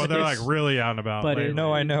 right? It's- well, they're like really out and about. but lately.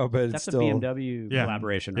 No, I know, but it's That's still a BMW Yeah.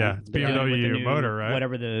 collaboration, right? Yeah, it's They're doing it with BMW the new- motor, right?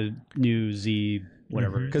 Whatever the new Z,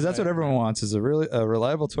 whatever. because that's what everyone wants is a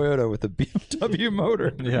reliable Toyota with a BMW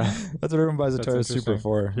motor. Yeah. That's what everyone buys a That's Toyota Supra interesting.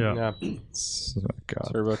 for. Yeah. Yeah. Oh,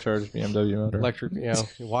 God. Turbocharged BMW motor. Electric,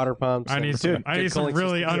 water pumps. I need some cooling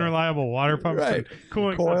really systems. unreliable water pumps Right. and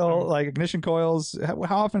cooling Coil, systems. like ignition coils.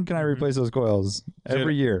 How often can I replace those coils?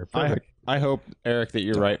 Every year. Perfect. I hope, Eric, that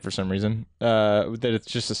you're right for some reason. That it's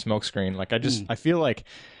just a smokescreen. Like I feel like,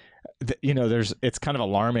 it's kind of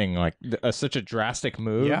alarming. Like such a drastic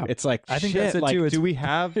move. Yeah. It's like I think shit, that's it like, too. do we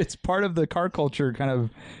have? It's part of the car culture kind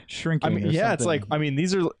of shrinking. I mean, or yeah, it's something. like,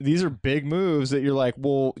 these are big moves that you're like,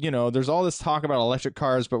 well, there's all this talk about electric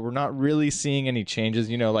cars, but we're not really seeing any changes.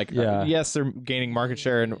 Yeah. Yes, they're gaining market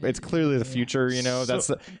share, and it's clearly the future. That's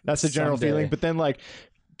the general someday. feeling. But then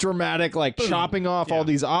dramatic chopping off all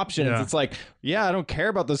these options. Yeah. It's like, yeah, I don't care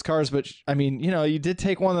about those cars, but you did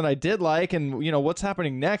take one that I did like, and what's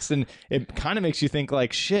happening next, and it kind of makes you think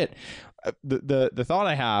like, shit. The thought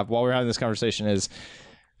I have while we're having this conversation is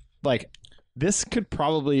like, this could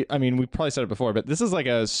probably, we probably said it before, but this is like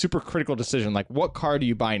a super critical decision. Like, what car do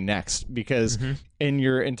you buy next? Because in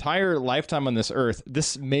your entire lifetime on this earth,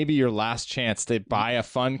 this may be your last chance to buy a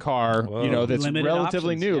fun car, that's Limited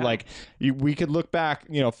relatively options, new. yeah. Like, we could look back,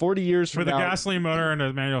 40 years from with a now. gasoline motor and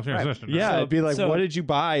a manual transmission. Yeah, it'd be like, so- what did you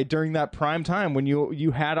buy during that prime time when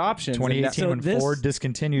you had options? And 2018 when this- Ford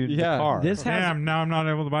discontinued the car. This has Damn, now I'm not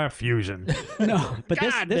able to buy a Fusion. no, but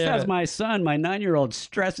this damn has it. my son, my 9-year-old,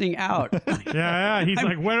 stressing out. yeah. He's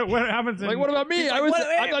like, what happens? Like, what about me? like,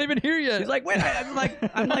 I'm not even here yet. He's like, wait,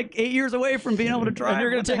 I'm like 8 years away from being able to drive. And you're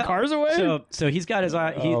gonna What the take hell? cars away? So he's got his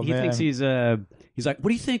eye. Oh, He thinks he's like, what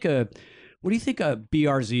do you think a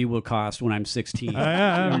BRZ will cost when I'm 16?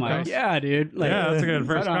 yeah, I'm okay. like, yeah, dude. Like, Yeah, that's a good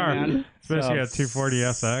first right on, car. man. Especially So- a 240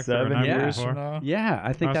 SX or 7 a years 944. from now. Yeah,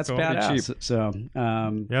 I think That's that's, cool. badass.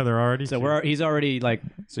 So, Yeah, they're already so cheap. he's already like.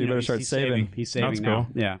 So you better start he's saving. He's saving That's now.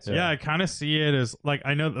 cool. Yeah. Yeah, I kind of see it as like,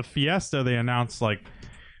 I know the Fiesta they announced like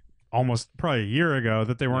almost probably a year ago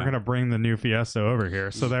that they weren't going to bring the new Fiesta over here,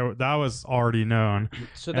 so that was already known.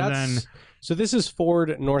 So And then- so this is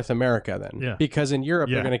Ford North America then. Yeah. Because in Europe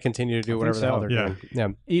Yeah. they're going to continue to do whatever the hell so. they're doing. Yeah.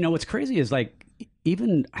 You know what's crazy is like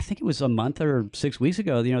even I think it was a month or 6 weeks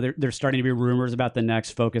ago. There's starting to be rumors about the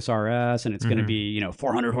next Focus RS, and it's going to be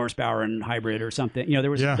 400 horsepower and hybrid or something.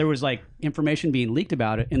 There was like information being leaked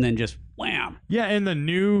about it, and then just wham. Yeah, and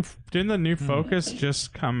didn't the new Focus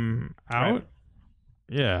just come out? Right.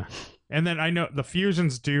 Yeah, and then I know the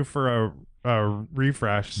Fusion's due for a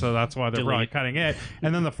refresh, so that's why they're probably cutting it.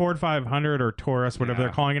 And then the Ford 500 or Taurus, whatever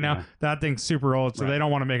they're calling it now, that thing's super old, so they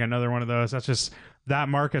don't want to make another one of those. That's just that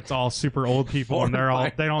market's all super old people, and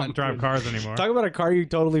they don't drive cars anymore. Talk about a car you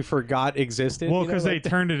totally forgot existed. Well, because they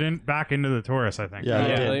turned it back into the Taurus, I think. Yeah,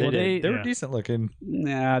 Yeah, they well, did. They were yeah. decent looking.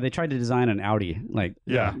 Nah, they tried to design an Audi, like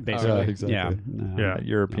Yeah. basically. exactly. Yeah, Yeah.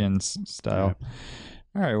 European style.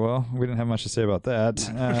 All right, well, we didn't have much to say about that.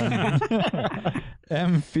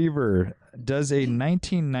 M Fever, does a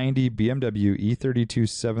 1990 BMW E32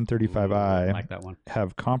 735i I like that one.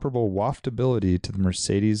 have comparable waftability to the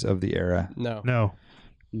Mercedes of the era? No.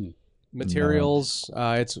 Materials.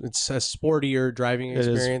 It's a sportier driving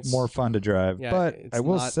experience. It is more fun to drive. Yeah, but it's I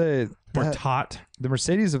will not- say More that taut. the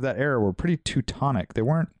Mercedes of that era were pretty Teutonic. They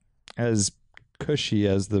weren't as cushy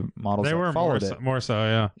as the models They that were followed it. more so,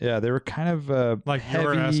 yeah. Yeah, they were kind of Like heavy,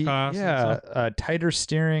 your S-Class and yeah, tighter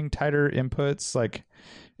steering, tighter inputs. Like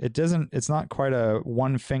it's not quite a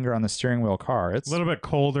one finger on the steering wheel car. It's A little bit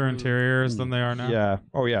colder interiors than they are now. yeah,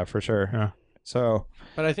 oh yeah, for sure. Yeah. So,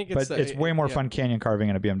 But I think it's way more fun canyon carving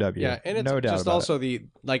in a BMW. Yeah, and it's no doubt just about also the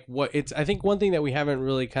like what it's. I think one thing that we haven't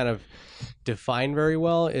really kind of defined very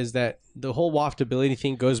well is that the whole waftability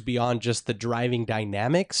thing goes beyond just the driving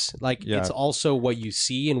dynamics. Like Yeah. it's also what you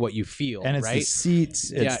see and what you feel, and it's right? the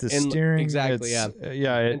seats, it's Yeah, the and steering, exactly, it's, yeah.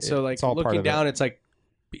 yeah. And so like it's all part looking of down, it. it's like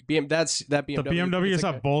that BMW. The BMWs it's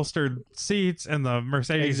like have bolstered seats, and the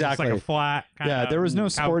Mercedes is just like Exactly. a flat kind Yeah, of there was no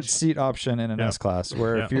couch. sports seat option in an Yeah. S-Class,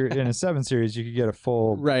 where Yeah. if you're in a 7 Series, you could get a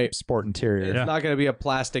full Right. sport interior. It's Yeah. not going to be a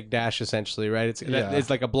plastic dash, essentially, right? Yeah. It's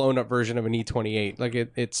like a blown up version of an E28. Like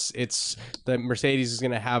it's the Mercedes is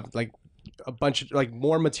going to have like a bunch of like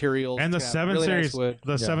more materials. And the It's gonna have 7 really nice Series, wood.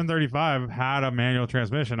 the 735 had a manual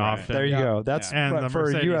transmission option. There you Yeah. go. That's And the for a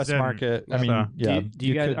Mercedes U.S. didn't. market. I So- mean, yeah. Do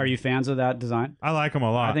you guys could- are you fans of that design? I like them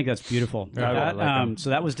a lot. I think that's beautiful. Yeah, I That, like 'em. so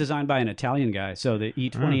that was designed by an Italian guy. So the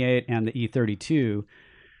E28 and the E32.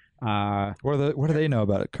 What do they know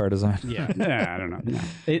about car design? Yeah, I don't know. No.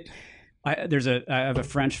 I have a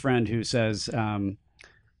French friend who says,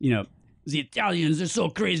 the Italians are so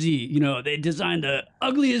crazy. They design the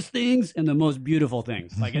ugliest things and the most beautiful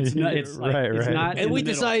things. Like it's not. It's like, Right, it's right. not. in And we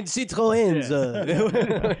the middle. designed Citroëns.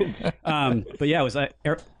 But yeah, it was like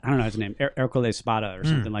I don't know his name, Ercole Spada or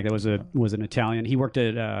something like that. Was an Italian. He worked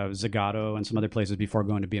at Zagato and some other places before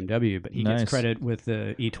going to BMW. But he Nice. gets credit with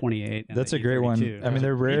the E28. And That's the a great one. E32. I mean,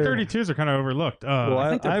 they're rare. E32s are kind of overlooked. Well, I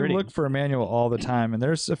think they're I've pretty. looked for a manual all the time, and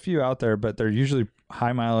there's a few out there, but they're usually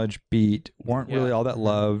high mileage, beat, weren't really Yeah. all that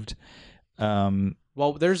loved.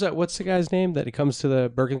 Well, there's what's the guy's name that he comes to the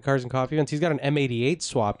Bergen Cars and Coffee events? He's got an M88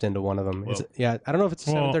 swapped into one of them. I don't know if it's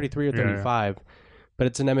a 733 or 35, but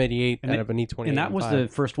it's an M88 out of an E28. And that was the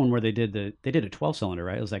first one where they did a 12-cylinder,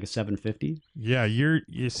 right? It was like a 750. Yeah,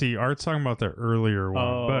 you see, Art's talking about the earlier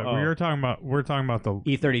one, but we're talking about the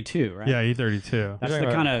E32, right? yeah E32. That's You're the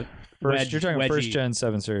talking kind of You're talking first gen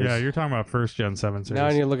 7 Series. Yeah, you're talking about first gen 7 Series. Now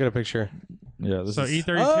I need to look at a picture. Yeah, this So is,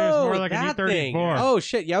 E32 is more like an that E34. thing. Oh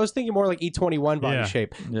shit! Yeah, I was thinking more like E21 body Yeah.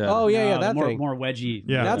 shape. yeah. Oh yeah, that more, thing. more wedgy.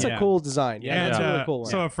 Yeah. That's Yeah. a cool design. Yeah, And that's a really cool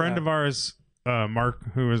one. so a friend of ours, Mark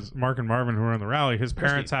and Marvin, who were in the rally, his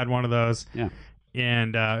parents had one of those. Yeah.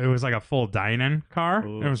 And it was like a full dine-in car.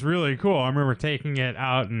 Ooh. It was really cool. I remember taking it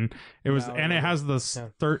out, and it was, and it has the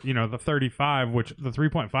the 35, which the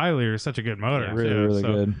 3.5 liter is such a good motor. Yeah. really, too. really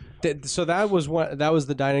So- good. So that was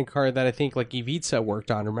the dining car that I think like Ivica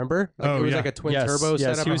worked on. Remember? Like, Oh, it was yeah. like a twin Yes, turbo yes,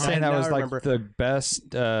 setup. he was saying behind. that Now was I like remember. the best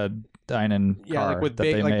dine-in Yeah, car like with that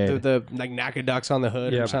big, they like made. the like NACA ducks on the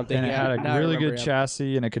hood Yeah, or something. and it Yeah, had now I a really remember, good yeah.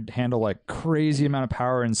 chassis, and it could handle like crazy amount of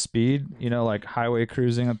power and speed. Like highway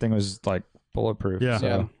cruising. That thing was like bulletproof. Yeah.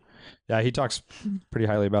 So, yeah, he talks pretty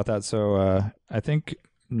highly about that. So I think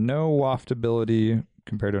no waftability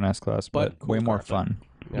compared to an S-Class, but cool way more car. fun.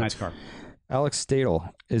 Nice car. Alex Stadel,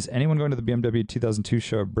 is anyone going to the BMW 2002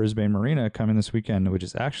 show at Brisbane Marina coming this weekend, which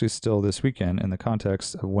is actually still this weekend in the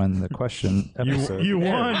context of when the question episode You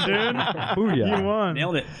aired. won, dude. Booyah. You won.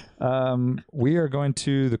 Nailed it. We are going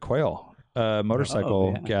to the Quail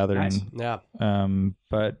motorcycle yeah. gathering. Nice. Yeah.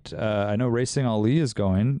 But I know Racing Ali is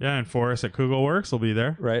going. Yeah, and Forrest at Kugel Works will be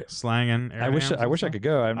there. Right. Slanging. I wish I could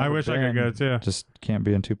go. I wish I could go too. Just can't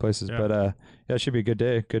be in two places. Yeah. But yeah, it should be a good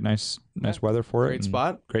day. Good, nice weather for it. Great and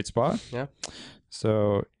spot. Great spot. Yeah.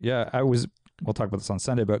 So yeah, we'll talk about this on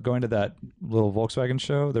Sunday, but going to that little Volkswagen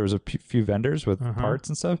show, there was a few vendors with parts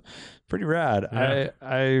and stuff. Pretty rad. Yeah.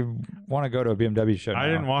 I want to go to a BMW show now. I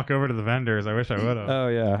didn't walk over to the vendors. I wish I would have. Oh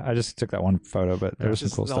yeah, I just took that one photo, but there was some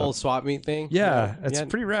Just cool the stuff. whole swap meet thing. Yeah, it's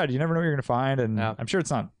pretty rad. You never know what you're gonna find, and Yeah. I'm sure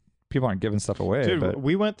it's not. People aren't giving stuff away, Dude, but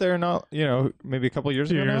we went there not, maybe a couple years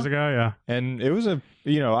 2 ago. years now, ago, yeah. and it was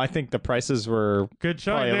I think the prices were Good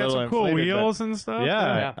show. Probably a They had little some cool inflated, but- wheels and stuff.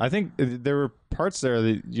 Yeah, I think there were parts there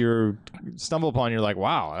that you stumble upon. You're like,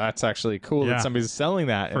 wow, that's actually cool Yeah. that somebody's selling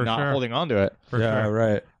that For and not sure. holding on to it. For yeah, sure.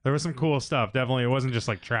 right. There was some cool stuff. Definitely, it wasn't just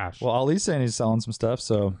like trash. Well, Ali's saying he's selling some stuff,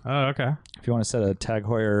 so Oh, okay. if you want to set a Tag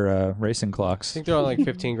Heuer racing I clocks, think they're on like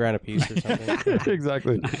 15 grand a piece or something.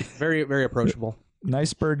 exactly. Very, very approachable.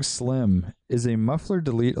 Niceberg Slim, is a muffler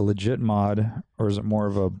delete a legit mod, or is it more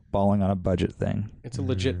of a balling on a budget thing? It's a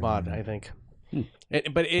legit mod, I think.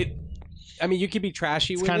 I mean, you could be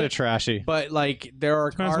trashy with it. It's kind of trashy. But, like, there are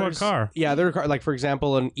Depends cars. what car. Yeah, there are cars, like, for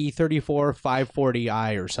example, an E34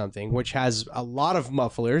 540i or something, which has a lot of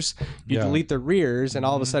mufflers. You delete the rears, and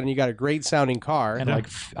all of a sudden you got a great sounding car. And like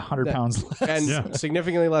 100 pounds less. And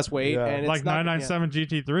significantly less weight. And like it's not, 997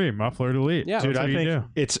 GT3, muffler delete. Yeah. Dude, That's I what you think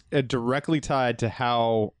do. it's directly tied to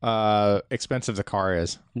how expensive the car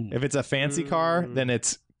is. If it's a fancy car, then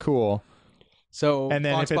it's cool. So, And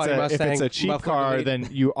then if it's a cheap car, then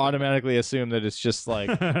you automatically assume that it's just like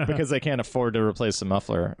because they can't afford to replace the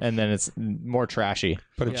muffler, and then it's more trashy.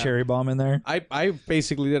 Put a cherry bomb in there. I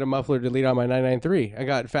basically did a muffler delete on my 993. I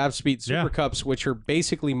got Fab Speed Super Cups, which are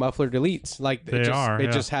basically muffler deletes. Like it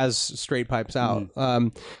just has straight pipes out.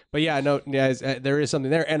 But yeah, no, there is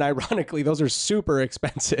something there, and ironically, those are super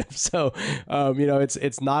expensive. So,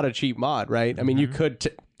 it's not a cheap mod, right? I mean, you could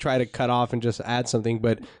try to cut off and just add something,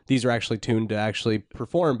 but these are actually tuned to actually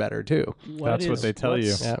perform better too. That's what they tell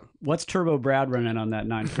you. Yeah. What's Turbo Brad running on that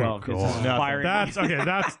 912? Cool. That's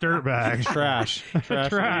That's dirtbag. Trash.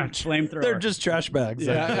 flamethrower. They're just trash bags.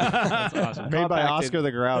 That's awesome. Made by Compacted. Oscar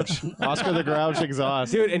the Grouch. Oscar the Grouch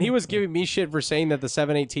exhaust. Dude, and he was giving me shit for saying that the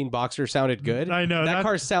 718 Boxer sounded good. I know. That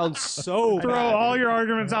car sounds so Throw bad. all your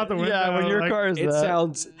arguments out the window. Yeah, when your car is It that,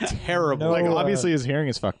 sounds terrible. No, Like, obviously his hearing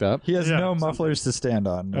is fucked up. he has Yeah, no mufflers to stand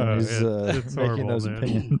on. Oh, when he's it's making horrible, those dude.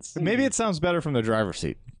 opinions. Maybe it sounds better from the driver's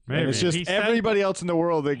seat. Maybe. And it's just He said- everybody else in the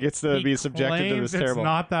world that gets to He be subjected to this claims terrible. It's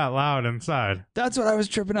not that loud inside. That's what I was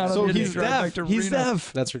tripping out on. So the he's drive back deaf. to He's Reno.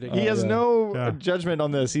 deaf. That's ridiculous. He has yeah. no Yeah. judgment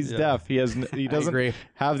on this. He's deaf. He doesn't agree.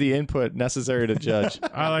 have the input necessary to judge.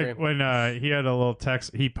 I like when he had a little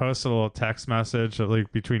text. He posted a little text message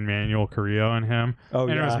like between Manuel Carrillo and him. Oh,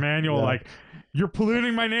 and it was yeah. Manuel Yeah. like, "You're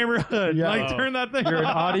polluting my neighborhood. Yeah. Like, turn that thing. You're an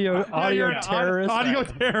off." audio You're an terrorist. Audio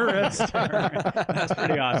terrorist. That's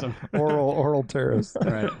pretty awesome. oral terrorist.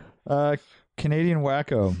 Right. Canadian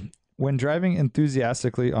wacko. When driving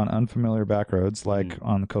enthusiastically on unfamiliar back roads, like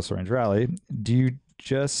on the Coastal Range Rally, do you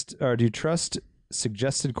trust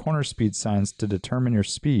suggested corner speed signs to determine your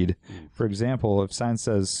speed? For example, if sign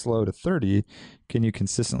says slow to 30, can you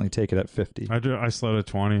consistently take it at 50? I slowed at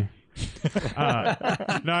 20.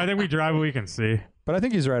 No, I think we drive what we can see. But I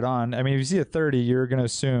think he's right on. I mean, if you see a 30, you're going to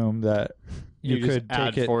assume that you just could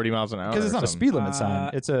add take it 40 miles an hour because it's or not a something. speed limit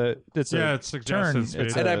sign. It's a Yeah, it's suggested turn. speed.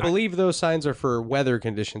 It's And a- I believe those signs are for weather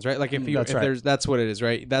conditions, right? Like that's what it is,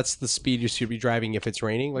 right? That's the speed you should be driving if it's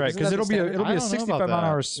raining, like, right, isn't because that it'll the be standard? it'll be I a don't know 65 about mile an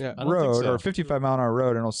hour that. Yeah. I don't think road so. or 55 mile an hour road,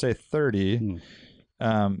 and it'll say 30.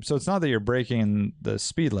 So it's not that you're breaking the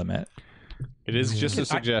speed limit. It is just a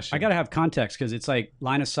suggestion. I got to have context because it's like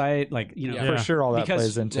line of sight, like, For sure, all that Because-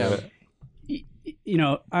 plays into yeah. it.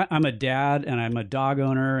 I'm a dad and I'm a dog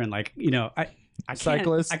owner, and like, I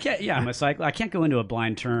Cyclist? I can't. Yeah, I'm a cyclist. I can't go into a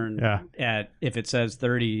blind turn if it says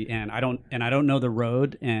 30, and I don't know the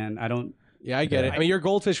road, and I don't. Yeah, I get it. I mean, your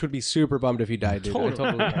goldfish would be super bummed if you died, dude.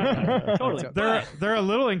 Totally. They're a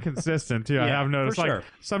little inconsistent too. I Yeah, have noticed. for Like sure.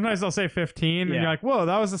 sometimes they'll say 15, and Yeah. you're like, "Whoa,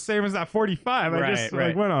 that was the same as that 45." I just Right.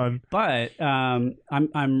 like went on. But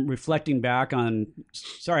I'm reflecting back on.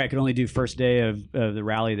 Sorry, I could only do first day of the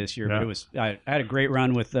rally this year, Yeah. but it was. I had a great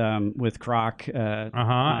run with Croc. And the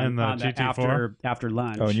on GT4. after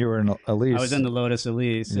lunch. Oh, and you were in Elise. I was in the Lotus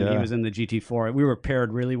Elise, and he Yeah. was in the GT4. We were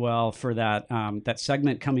paired really well for that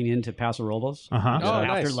segment coming into Paso Robles Oh, after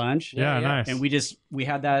nice. lunch. Yeah, nice. And we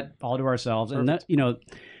had that all to ourselves, and that,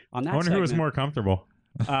 on that. I wonder who was segment, more comfortable.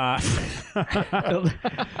 I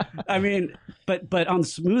mean, but on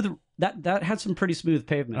smooth, that had some pretty smooth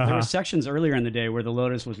pavement. There were sections earlier in the day where the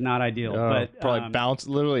Lotus was not ideal, but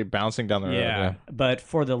probably literally bouncing down the road. yeah. But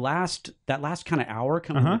for that last kind of hour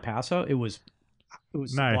coming to Paso, it was Nice.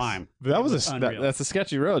 sublime. That was unreal. that's a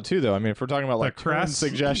sketchy road too, though. I mean, if we're talking about like turn crest.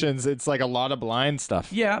 suggestions, it's like a lot of blind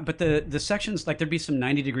stuff. Yeah, but the sections, like, there'd be some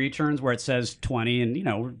 90-degree turns where it says 20,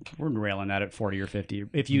 and we're railing that at 40 or 50.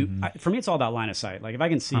 If you, for me, it's all about line of sight. Like, if I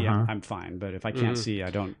can see, I'm fine. But if I can't see, I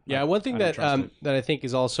don't. Yeah, one thing I don't that trust it. that I think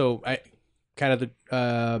is also kind of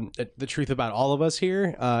the truth about all of us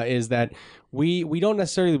here is that we don't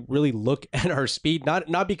necessarily really look at our speed,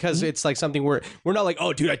 not because it's like something we're not like,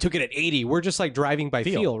 oh dude, I took it at 80. We're just like driving by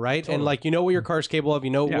feel, right? And like, what your car's capable of,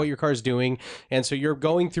 what your car's doing, and so you're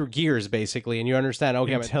going through gears basically, and you understand,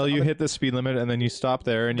 okay, Until you hit the speed limit, and then you stop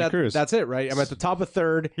there and you cruise. That's it, right? I'm at the top of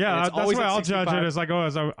third. Yeah, and it's that's always why at I'll judge 65. it as like,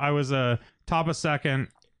 I was a top of second,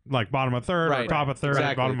 like bottom of third, or Right. top of third,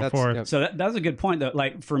 Exactly. bottom of That's- fourth. yeah. So that was a good point, though.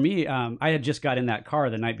 Like, for me, I had just got in that car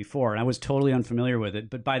the night before, and I was totally unfamiliar with it.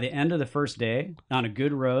 But by the end of the first day, on a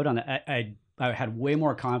good road, I had way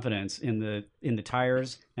more confidence in the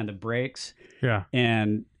tires and the brakes, Yeah.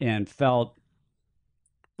 and felt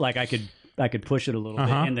like I could push it a little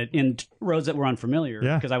bit in roads that were unfamiliar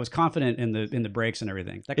because I was confident in the brakes and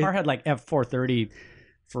everything. That car had like F430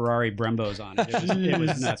 Ferrari Brembos on it. It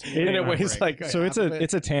was nuts. And it weighs like so.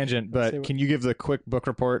 It's a tangent, but can you give the quick book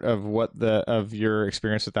report of of your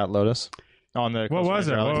experience with that Lotus? On the what was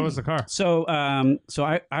it? What was the car? So,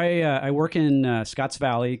 I work in Scotts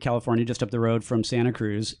Valley, California, just up the road from Santa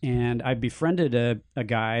Cruz, and I befriended a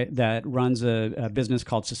guy that runs a business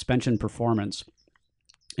called Suspension Performance,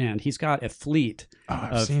 and he's got a fleet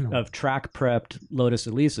of track prepped Lotus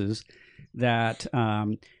Elises that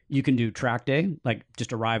you can do track day, like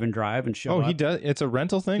just arrive and drive and show up. He does. It's a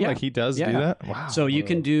rental thing. Like he does do that. Wow. So you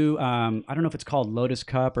can do. I don't know if it's called Lotus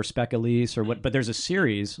Cup or Spec Elise or what, but there's a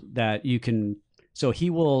series that you can. So he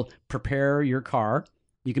will prepare your car.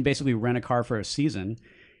 You can basically rent a car for a season,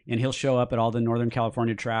 and he'll show up at all the Northern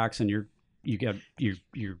California tracks, and you get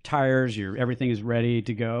your tires, everything is ready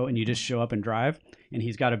to go, and you just show up and drive. And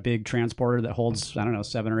he's got a big transporter that holds 7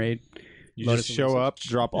 or 8. You just show up,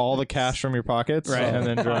 drop all the cash from your pockets, and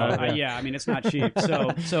then drive. Yeah, I mean it's not cheap.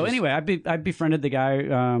 So anyway, I befriended the guy.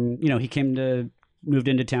 He moved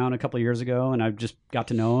into town a couple of years ago, and I just got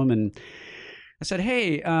to know him. And I said,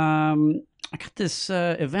 "Hey, I got this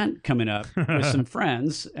event coming up with some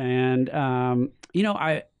friends, and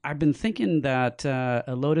I've been thinking that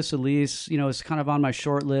a Lotus Elise, is kind of on my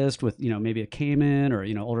short list with maybe a Cayman or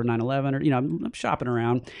older 911 or I'm shopping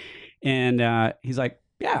around." And he's like,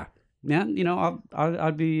 "Yeah. Man,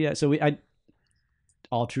 I'd be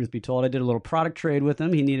all truth be told, I did a little product trade with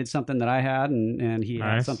him. He needed something that I had, and he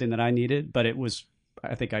had something that I needed. But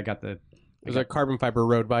I think I got the. It was a carbon fiber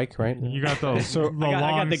road bike, right? You got the I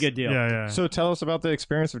got the good deal. Yeah. So tell us about the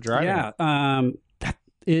experience of driving. Yeah.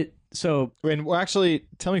 Actually,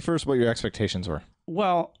 tell me first what your expectations were.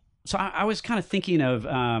 Well. So I was kind of thinking of,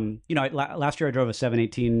 last year I drove a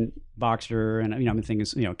 718 Boxster, and I've been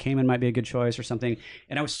thinking, Cayman might be a good choice or something.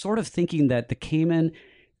 And I was sort of thinking that the Cayman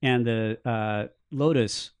and the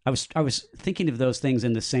Lotus, I was thinking of those things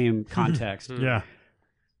in the same context. Yeah,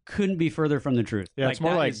 couldn't be further from the truth. Yeah, it's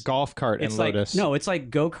more like golf cart and Lotus. No, it's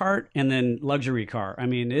like go kart and then luxury car. I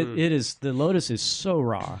mean, it is the Lotus is so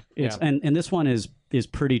raw. And this one is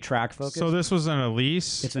pretty track focused. So this was an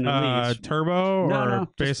Elise. It's an Elise turbo or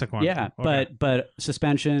basic one. Yeah, okay. but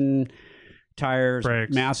suspension, tires,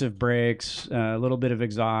 brakes. massive brakes, a little bit of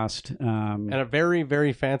exhaust, and a very,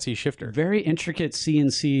 very fancy shifter. Very intricate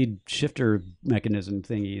CNC shifter mechanism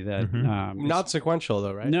thingy that not sequential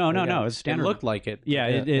though, right? No, it's standard. It looked like it. Yeah,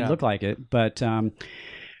 it looked like it, but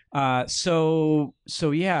everybody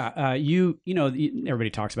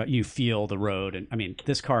talks about you feel the road, and I mean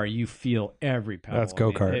this car you feel every pedal. That's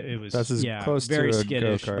go-kart. It was that's as close very to a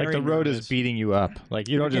skittish, go-kart. Like the road is beating you up. Like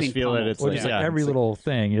you don't just feel it. It's pummeled. like, Well, every little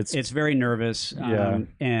thing. It's very nervous.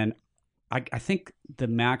 And I think the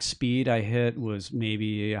max speed I hit was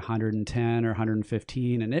maybe 110 or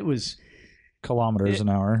 115, and it was kilometers an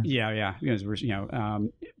hour. Yeah.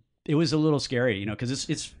 It was a little scary, because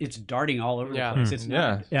it's darting all over the place. It's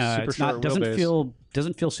not. It's not.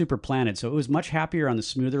 Doesn't feel super planted. So it was much happier on the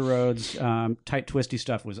smoother roads. Tight, twisty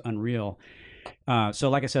stuff was unreal.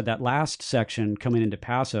 So like I said, that last section coming into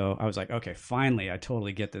Paso, I was like, okay, finally, I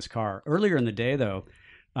totally get this car. Earlier in the day, though,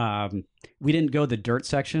 we didn't go the dirt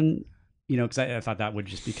section. Because I thought that would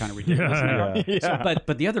just be kind of ridiculous. So,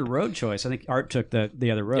 but the other road choice, I think Art took the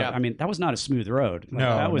other road. Yeah. I mean, that was not a smooth road.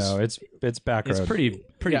 It's back road. It's pretty.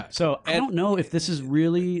 Yeah. So I don't know if this is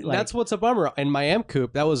really like. That's what's a bummer. In my M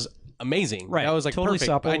Coupe, that was amazing. Right. That was like totally perfect.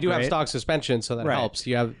 supple, I do have great. stock suspension, so that helps.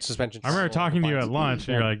 You have suspension. I remember talking to you at lunch,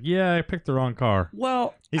 and you're like, "Yeah, I picked the wrong car."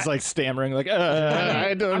 Well, he's like stammering, like,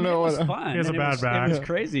 I don't know. It was fun. He has a bad back. It was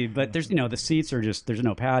crazy, but there's the seats are just there's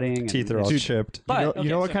no padding. Teeth are all chipped. But you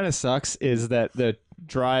know what kind of sucks is that the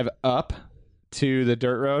drive up to the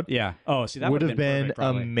dirt road. Yeah. Oh, see, that would have been perfect,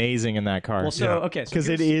 probably. amazing in that car. Well, so because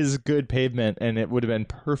it is good pavement, and it would have been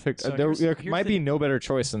perfect. So there might be no better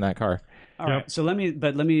choice than that car. All right. So let me.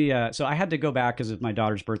 So I had to go back because it's my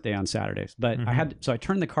daughter's birthday on Saturdays. But I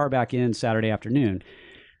turned the car back in Saturday afternoon.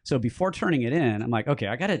 So before turning it in, I'm like, okay,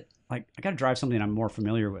 I gotta drive something I'm more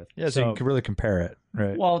familiar with. Yeah. So you can really compare it,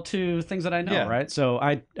 right? Well, to things that I know, right? So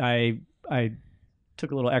I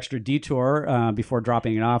took a little extra detour before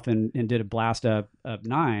dropping it off and did a blast up of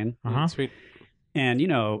 9. Sweet. And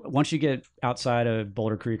once you get outside of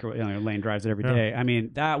Boulder Creek, or Lane drives it every day. I mean,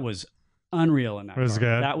 that was unreal in that. It was car.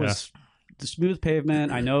 Good. That was the smooth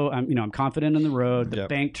pavement. I know I'm confident in the road. The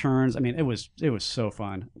bank turns. I mean, it was so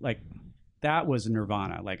fun. Like that was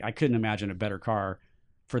nirvana. Like I couldn't imagine a better car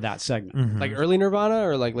for that segment. Mm-hmm. Like early Nirvana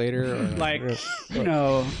or like later? Or Like, you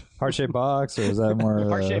know, Heart-shaped box, or is that more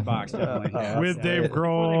heart-shaped box, definitely. Yeah. With Dave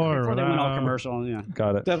Grohl Before or they went all without? commercial, yeah.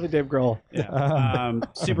 Got it. Definitely Dave Grohl. Yeah.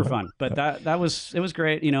 Super fun. But it was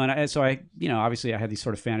great, you know, and so I, you know, obviously I had these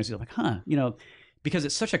sort of fantasies of like, you know, because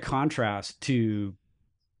it's such a contrast to,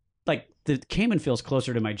 like, the Cayman feels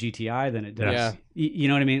closer to my GTI than it does. Yeah. You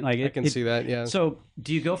know what I mean? Like, I can see that. Yeah. So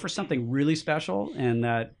do you go for something really special and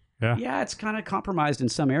that, yeah, it's kind of compromised in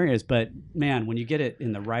some areas, but man, when you get it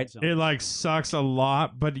in the right zone, It like sucks a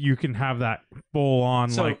lot, but you can have that full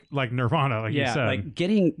on like Nirvana, like you said. like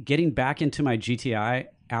getting back into my GTI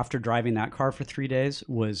after driving that car for 3 days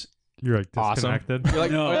was You're like Awesome. disconnected. You're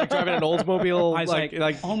like, you're like driving an Oldsmobile, I was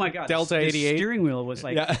like, oh my god, Delta the 88. steering wheel was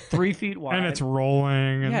like 3 feet wide, And it's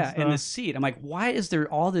rolling. And yeah, stuff. and the seat. I'm like, why is there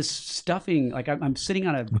all this stuffing? Like I'm sitting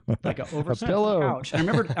on an overstuffed pillow. couch. And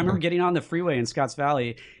I remember getting on the freeway in Scotts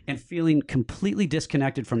Valley and feeling completely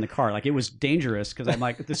disconnected from the car. Like it was dangerous because I'm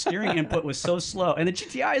like the steering input was so slow, and the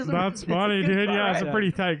GTI is That's it's funny, a good dude. car, Yeah, it's a right?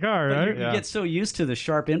 pretty tight car, But right? you get so used to the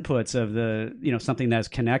sharp inputs of the, you know, something that's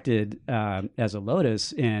connected as a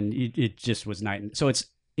Lotus, and it just was night. So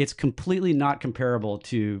it's completely not comparable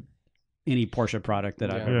to any Porsche product that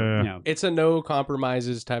I've ever, you know. It's a no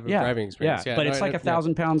compromises type of driving experience. Yeah, but it's like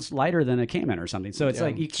 1,000 pounds lighter than a Cayman or something. So it's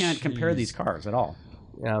like you can't compare these cars at all.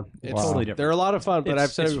 Yeah, it's totally different. They're a lot of fun, but It's-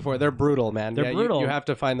 I've said it before. They're brutal, man. They're Yeah, brutal. You have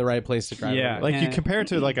to find the right place to drive. Yeah. them. Like you And- compare it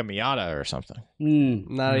to like a Miata or something.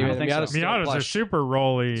 Not even. think so. Miata's still Miatas are plush. super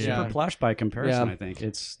rolly. Yeah. Super plush by comparison, Yeah. I think.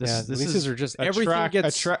 It's Yeah, this these is are just A everything track,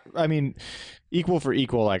 gets. I mean, equal for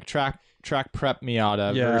equal, like track prep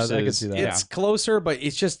Miata Yeah, versus. I could see that. It's closer, but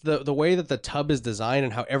it's just the way that the tub is designed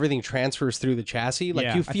and how everything transfers through the chassis. Like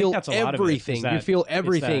Yeah, you I think feel that's a lot of it, is everything. that- You feel it's that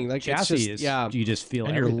everything. Like chassis it's just, is yeah. you just feel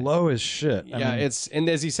And you're everything. low as shit. I Yeah, mean, it's and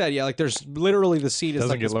as he said, yeah, like there's literally the seat is Doesn't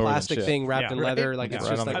like get this lower than plastic shit. thing wrapped Yeah. in leather. Like it's Right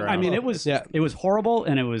just on the like ground. I mean, it was Yeah. it was horrible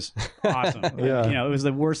and it was awesome. Yeah. You know, it was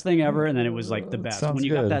the worst thing ever, and then it was like the best. Sounds When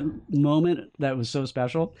you got good. that moment that was so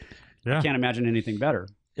special, Yeah. I can't imagine anything better.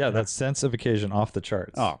 yeah, that sense of occasion off the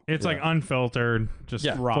charts. Oh, It's like unfiltered, just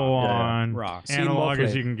Raw. full Yeah, yeah. on, Raw. analog Seam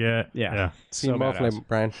as you can get. Yeah. see so both badass.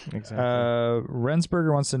 Brian. Exactly.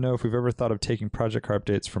 Rensberger wants to know if we've ever thought of taking project car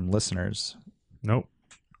updates from listeners. Nope.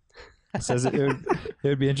 Says it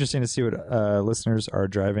would be interesting to see what listeners are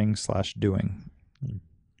driving / doing.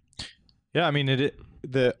 Yeah, I mean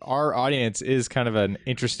our audience is kind of an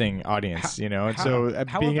interesting audience, you know, and so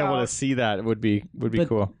how being able to about- see that would be But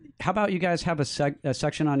cool. How about you guys have a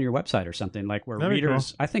section on your website or something like where That'd be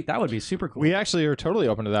readers? I think that would be super cool. We actually are totally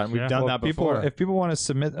open to that, and we've Yeah. done Well, that before. if people want to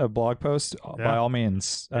submit a blog post, by all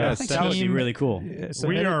means. Yeah, I think that would be really cool.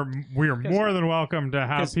 We are more than welcome to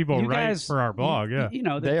have 'Cause people you write guys- for our blog. Yeah. You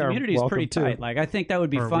know, the They are community is welcome pretty too. tight. Like, I think that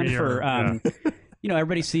would be Or fun we for, are, you know,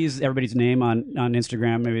 everybody sees everybody's name on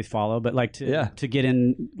Instagram, maybe follow, but like to get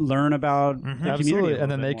in, learn about the community. Absolutely, a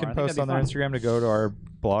and then little they bit can more. I think post that'd on be their fun. Instagram to go to our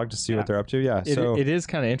blog to see what they're up to. Yeah, so it is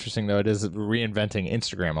kind of interesting though. It is reinventing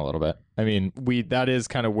Instagram a little bit. I mean, that is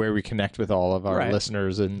kind of where we connect with all of our Right.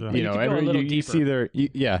 listeners, and Yeah. you You know, could go a little you deeper. see their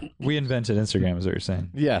we invented Instagram, is what you're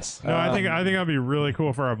saying. yes. No, I think that'd be really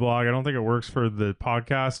cool for our blog. I don't think it works for the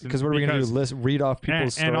podcast Because what are we going to do? Read off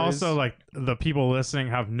people's stories? and also like the people listening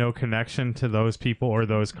have no connection to those people or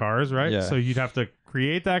those cars, right? Yeah. So you'd have to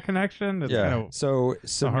create that connection. It's yeah. kind of So hard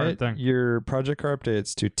submit thing. your project car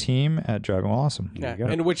updates to team@drivingawesome. Yeah,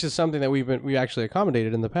 and which is something that we actually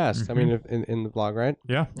accommodated in the past. I mean, in the blog, right?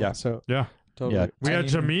 yeah. So Yeah. totally. Yeah. We had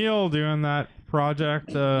Jamil doing that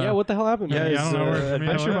project. Yeah, what the hell happened? Yeah, man? I don't know where Jamil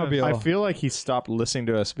Adventure is. Mobile. I feel like he stopped listening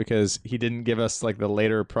to us because he didn't give us like the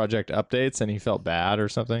later project updates, and he felt bad or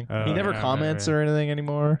something. He never comments or anything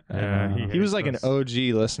anymore. Yeah, He was like an hates us.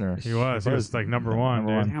 OG listener. He was like number one,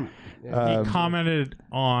 dude. Damn it. He commented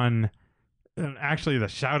on actually the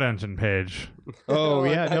Shout Engine page. Oh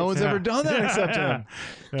yeah, no one's Yeah. ever done that except him.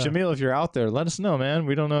 Yeah. Jamil, if you're out there, let us know, man.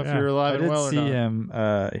 We don't know if Yeah. you're I alive and did well or see not.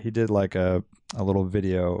 him. He did like a little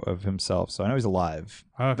video of himself, so I know he's alive.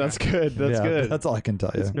 Okay. That's good. That's Yeah, good. That's all I can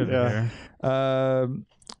tell you. good to Yeah. hear.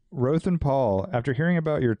 Roth and Paul, after hearing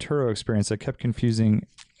about your Turo experience, I kept confusing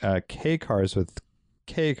K cars with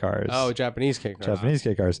K cars. Oh, Japanese cake. right? Japanese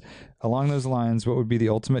K cars. Along those lines, what would be the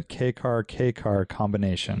ultimate K car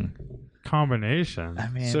combination? combination. I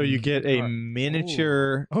mean, So you get a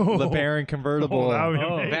miniature LeBaron convertible that would be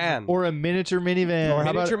amazing. Van. or a miniature minivan. Or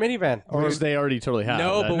miniature minivan. Or they already totally have.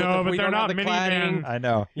 No, that. but No, but we they're don't have not the minivan. cladding. I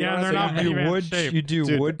know. Yeah, know they're what I'm not saying? You minivan would shape. you do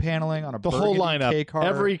Dude, wood paneling on a the whole burgundy lineup. K car?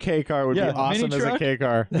 Every K car would Yeah, be awesome mini as a truck. K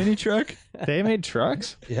car. mini truck. They made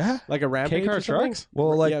trucks. Yeah. Like a Rampage K car or something? trucks.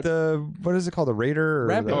 Well, like Yeah. the what is it called? The Raider? Or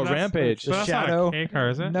Rampage. the- Oh, Rampage. But that's Shadow. not a K car,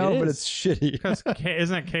 is it? No, It but is. it's shitty. Because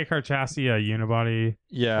isn't a K car chassis a unibody?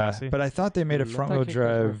 Yeah, Chassis? but I thought they made a I front thought wheel K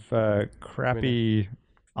cars drive crappy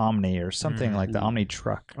Omni or something like the Omni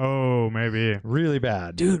truck. Oh, maybe. Really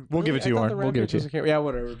bad. Dude, We'll give it to you, I thought Warren. the We'll give it to Rampage was a Yeah,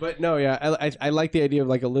 whatever. But no, yeah, I like the idea of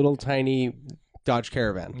like a little tiny Dodge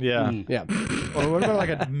Caravan. Yeah. Yeah. Or what about like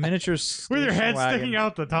a miniature With your head station wagon? sticking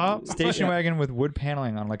out the top. Station wagon with wood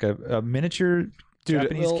paneling on like a miniature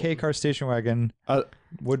Japanese little- K car station wagon,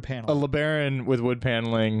 wood A panel. LeBaron with wood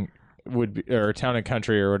paneling would be, or Town and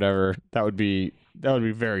Country or whatever. That would be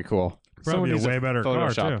very cool. Probably a needs way to better car,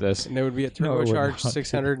 Photoshop too. this. And it would be a No, it would turbocharged not.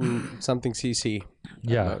 600 and something cc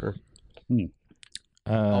Yeah. motor.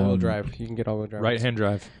 All-wheel drive. You can get all-wheel drive. Right hand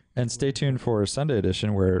drive. And stay tuned for Sunday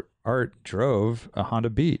edition where Art drove a Honda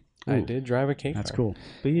Beat. I did drive a K car. That's cool.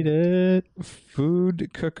 Beat it.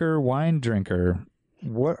 Food cooker, wine drinker.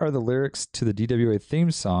 What are the lyrics to the DWA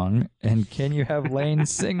theme song? And can you have Lane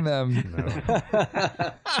sing them?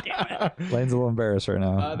 Lane's a little embarrassed right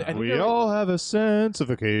now. I think We there- all have a sense of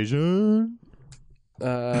occasion.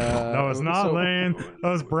 That was not so- Lane. That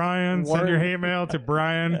was Brian. Send your hate mail to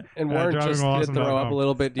Brian. And Warren just did throw up a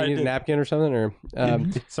little bit. Do you need a napkin or something? Or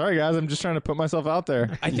Sorry, guys. I'm just trying to put myself out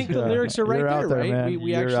there. I think the Yeah. lyrics are right You're out there, there, right? man.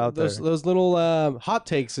 We You're actually out those there. those little hot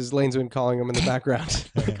takes, as Lane's been calling them in the background.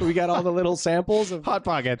 We got all the little samples of Hot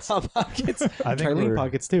pockets. hot pockets, I think Charlene we're-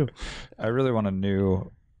 pockets too. I really want a new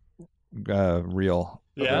reel.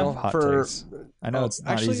 Yeah? of hot For- takes. I know it's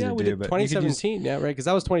not Actually, easy yeah, to we do, did but you could use 2017, yeah, right? Because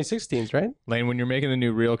that was 2016's, right? Lane, when you're making the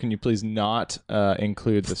new reel, can you please not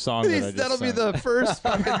include the song that I just that'll be sent? the first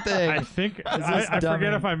fucking I thing. think I forget dummy?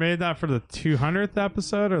 if I made that for the 200th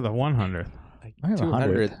episode or the 100th. I have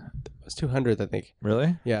 200. It was 200th, I think.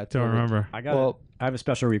 Really? Yeah, Don't 200. remember. I got. I have a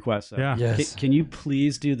special request. So. Yeah. Yes. Can you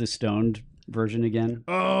please do the stoned version again?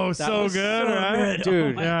 Oh, so was good, so right? good.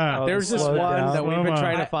 Dude, Yeah. Oh, there's this slow one down. that we've been Slow-mo.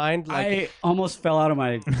 trying to find. Like, I almost fell out of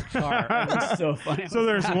my car. It was so funny. So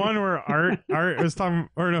there's one where Art was talking,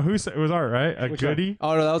 or no, who said it was Art, right? A Which one? goodie.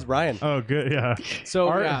 Oh no, that was Brian. Oh, good, yeah. So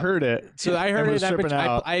Art yeah. heard it. So I heard and it. was I've been- tripping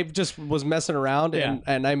out. I just was messing around, Yeah.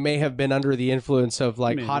 and I may have been under the influence of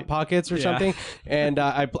like Maybe. Hot Pockets or Yeah. something, and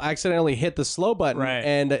I accidentally hit the slow button. Right.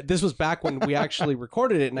 And this was back when we actually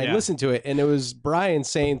recorded it, and I Yeah. listened to it, and it was Brian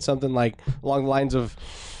saying something like along the lines of,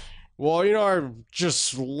 "Well, you know, I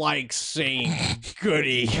just like saying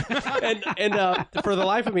goody," and for the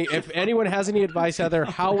life of me, if anyone has any advice out there,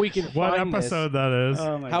 how we can What find episode this, that is?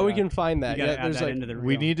 Oh my how we God. can find that? You gotta Yeah, add there's that like. into the We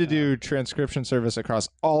reel. need to do transcription service across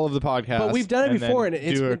all of the podcasts. But we've done it and then before, and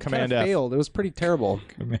it's do a it kind Command of F. failed. It was pretty terrible.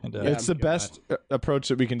 Command F. It's the best approach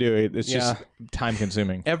that we can do. It's just time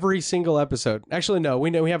consuming. Every single episode. Actually, no.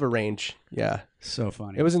 We have a range. Yeah, So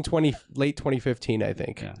funny. it was in late 2015, I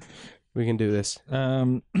think. Yeah. We can do this.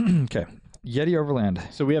 Okay. Yeti Overland.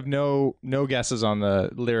 So we have no guesses on the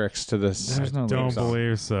lyrics to this. There's no Don't lyrics.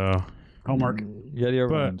 believe so. Homework. Yeti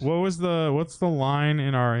Overland. But what's the line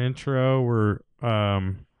in our intro where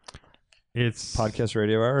it's Podcast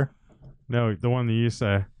radio hour. No, the one that you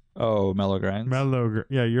say. Oh, Mellow Grinds.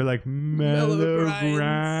 Yeah, you're like mellow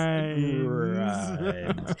grinds.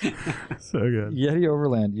 So good. Yeti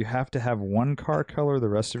Overland. You have to have one car color the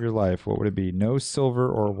rest of your life. What would it be? No silver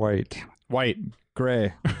or white. White.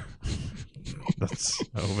 Gray. That's so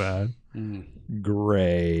bad.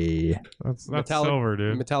 Gray. That's Metallic- silver,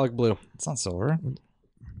 dude. Metallic blue. It's not silver.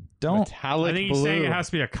 Don't. Metallic I think he's blue. saying it has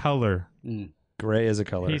to be a color. Gray is a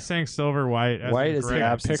color. He's saying silver, white. As White in is the gray.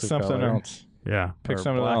 absence Pick of something color. else. Yeah. Pick Or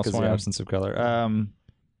something black else. is the Wayne. absence of color.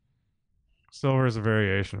 Silver is a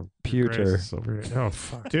variation of Pewter. gray is silver. Oh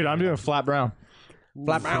fuck, Dude, I'm doing flat brown.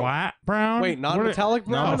 Flat brown. flat brown. Wait, What non-metallic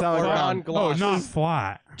brown non-metallic or brown. Oh, non-gloss? not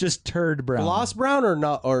flat. Just turd brown. gloss brown or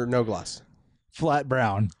not or no gloss? Flat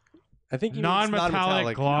brown. I think he means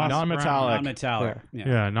Non-metallic gloss. Non-metallic. Non-metallic. Yeah.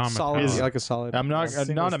 Yeah, non-metallic. Solid, Is- like a solid. I'm not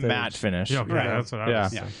Single not a stage. matte finish. Yeah, okay, that's what I Yeah.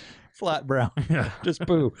 was Yeah. saying. Flat brown. Yeah. Just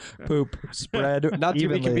poop. Spread Not to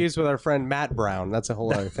evenly. be confused with our friend Matt Brown. That's a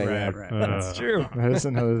whole other thing. Right, yeah. right. That's true. That is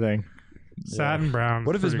another thing. Satin brown.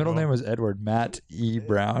 What if his Pretty middle cool. name was Edward? Matt E.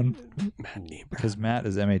 Brown? Because Matt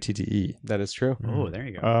is M-A-T-T-E. That is true. Oh, there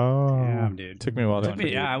you go. Oh. Damn, dude. Took me a while to. Took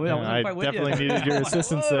me- yeah, I wasn't I quite with you. definitely needed your I'm like,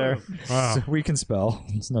 assistance whoa. there. Wow. So we can spell.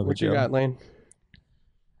 It's no big What you deal. got, Lane?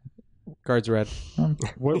 Cards red.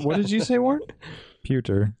 What did you say, Warren?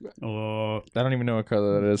 Pewter. Oh, I don't even know what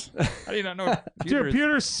color that is. How do you not know? Dude,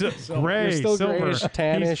 pewter's gray, You're still silver. grayish,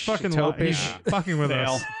 tannish, He's fucking, taupish. he's fucking with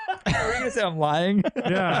Fail. us. Are you gonna say I'm lying?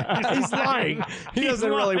 Yeah. He's lying. He doesn't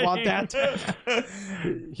really want that.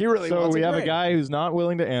 He really So wants we it have a gray. guy who's not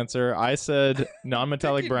willing to answer. I said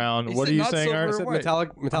non-metallic brown. he What said are you not saying, silver Art? I said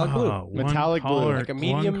metallic blue. One Metallic blue. color- Like a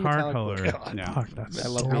medium one car metallic color. blue. God, No. Fuck, that's I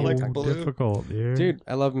love so metallic blue. difficult, dude. Dude,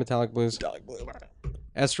 I love metallic blues.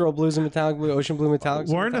 Estral blues and metallic blue, ocean blue metallics. and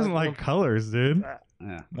Warren doesn't metallic like colors, dude.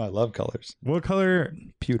 yeah. I love colors. What color?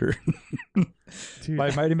 Pewter. Dude.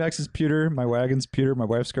 My Mighty Max is pewter. My wagon's pewter. My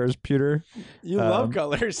wife's car is pewter. blue. You love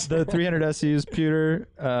colors. The 300 SE is pewter.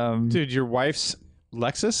 Dude, your wife's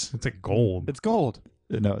Lexus? It's a gold. It's gold.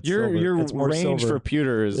 No, it's Your silver. your It's more range silver. for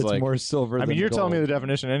pewter is It's like more silver. I mean, than you're telling me gold. the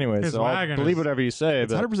definition anyway, His so I'll wagon believe is- whatever you say.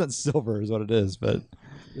 It's But 100% silver is what it is, but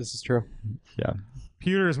This is true. yeah.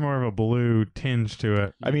 Pewter is more of a blue tinge to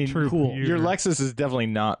it. I mean, True your pewter. Lexus is definitely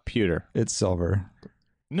not pewter. It's silver.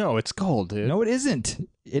 No, it's gold, dude. No, it isn't.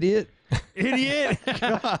 Idiot. Idiot!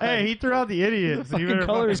 Hey, he threw out the idiot. So you Fucking better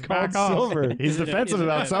color is fucking back called off. silver. He's defensive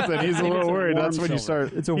about something. He's a little worried. That's when you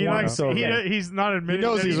start. It's a He warm likes, silver. he's not admitting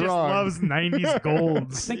knows that he's he just wrong. loves 90s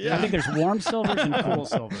golds. I think there's warm silvers and cool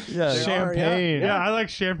silvers. Yeah, Champagne. Yeah, I like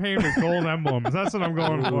champagne with gold emblems. That's what I'm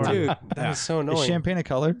going for. Dude, that is so Is annoying. champagne a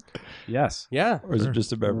color, Yes. Yeah. or is it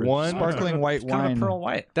just a beverage? One- Sparkling white Kind wine. of pearl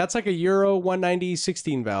white. That's like a Euro 190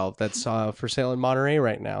 16 valve that's for sale in Monterey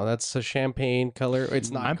right now. That's a champagne color.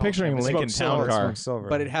 It's not. I'm called picturing champagne. Lincoln Smoke Town silver. Car. Smoke silver.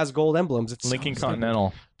 But it has gold emblems. It's Lincoln so stupid.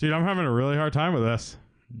 Continental. Dude, I'm having a really hard time with this.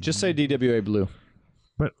 Just say DWA blue.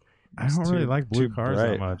 But I don't really like blue too cars bright.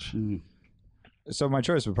 that much. So my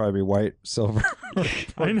choice would probably be white, silver, or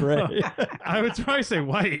I know. gray. I would probably say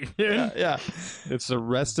white, dude. Yeah. It's the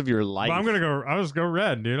rest of your life. But I'm gonna go. I'll just go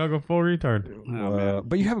red, dude. I'll go full retard. Oh, man.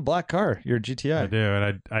 But you have a black car. You're a GTI. I do,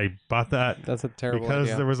 and I bought that That's a terrible because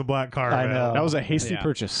idea. there was a black car. I know. available. That was a hasty Yeah.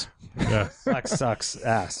 purchase. Yeah. Black sucks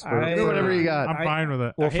ass. Whatever you got. I'm fine with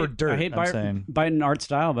it. Well, I hate, for dirt, I hate I'm saying. biting art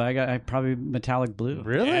style, but I probably metallic blue.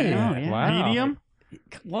 Really? Yeah, yeah. Wow. Medium.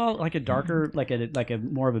 Well, like a darker, like a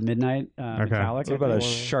more of a midnight metallic. What about a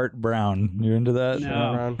sharp brown? You into that? No.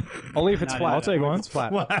 Around. Only if it's Not flat. I'll take Only if one. It's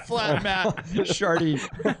flat. Flat matte, shardy,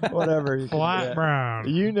 whatever. You can Flat get. brown.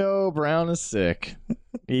 You know brown is sick.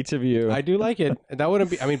 Each of you. I do like it. That wouldn't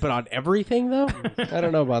be. I mean, but on everything though, I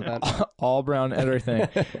don't know about that. All brown everything.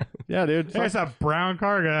 Yeah, dude. There's a brown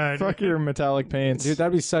car guy. Fuck your metallic paints. Dude,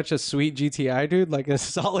 that'd be such a sweet GTI, dude. Like a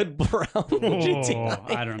solid brown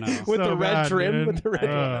GTI I don't know. with So the red bad, trim. dude. With the red.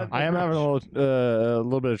 I am having a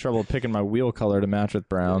little bit of trouble picking my wheel color to match with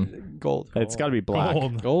brown. Gold. It's got to be black.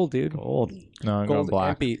 Gold. Gold, dude. Gold. No, I'm going Gold.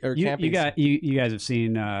 black. You guys have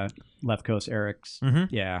seen Left Coast Eric's? Mhm.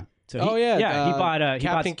 Yeah. So Oh yeah. He bought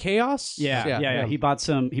Captain Chaos. Yeah. He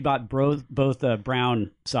bought both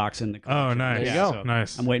brown socks in the car. Oh, nice. There you Yeah, go. so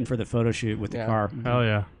Nice. I'm waiting for the photo shoot with the Yeah. car. Hell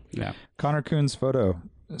yeah. Yeah. Connor Kuhn's photo.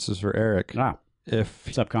 This is for Eric. Ah, If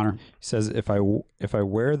what's up, Connor? he says if I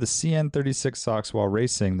wear the CN36 socks while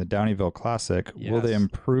racing the Downeyville Classic, will they Yes.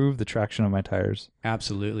 improve the traction of my tires?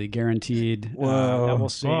 Absolutely guaranteed. Whoa. That will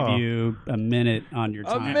save Whoa. you a minute on your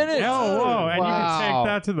time. Oh, whoa. And you can Wow. take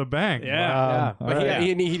that to the bank. Yeah. Yeah, All but right.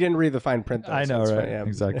 he didn't read the fine print. Though, I so know, it's right? fine, yeah.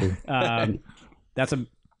 Exactly.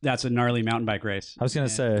 That's a gnarly mountain bike race. I was gonna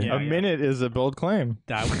say. Yeah. A minute is a bold claim.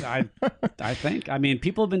 I think. I mean,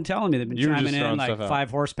 people have been telling me they've been You were chiming just in throwing like stuff out. 5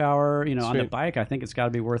 horsepower, on the Sweet. bike. I think it's got to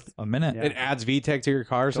be worth. A minute. Yeah. It adds VTEC to your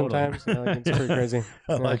car sometimes. Yeah, like, it's pretty crazy.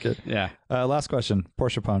 I like it. Yeah. Last question.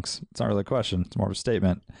 Porsche punks. It's not really a question. It's more of a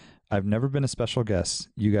statement. I've never been a special guest.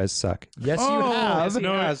 You guys suck. Yes, you have. Yes, he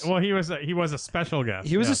has. Well, he was a special guest.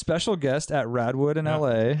 He was Yeah. a special guest at Radwood in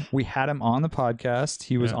LA. We had him on the podcast.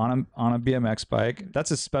 He was Yeah. on a BMX bike. That's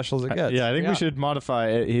as special as it gets. Yeah, I think Yeah. we should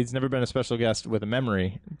modify it. He's never been a special guest with a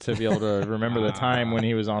memory to be able to remember the time when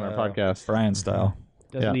he was on our podcast. Brian style.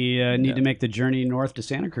 Doesn't he need to make the journey north to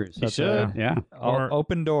Santa Cruz? He should. Yeah. Or-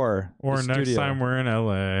 Open door. Or the next studio. time we're in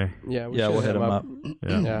LA. Yeah, Yeah, we'll hit him up.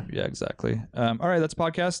 Yeah. Yeah. Exactly. All right, that's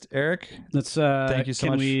podcast. Eric. Let's. Thank you so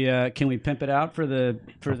can much. Can we pimp it out for the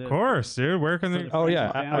Of course, dude. Where can they? Oh yeah,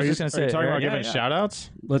 Are I was just gonna Are say. you talking Eric, about giving shout outs?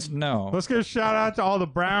 let's no. Let's give a shout out to all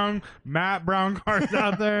the matte brown cars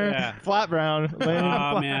out there. Yeah. Flat brown.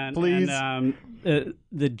 Oh man, Please. And,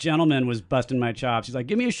 the gentleman was busting my chops. He's like,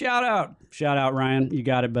 "Give me a shout out." Shout out, Ryan. You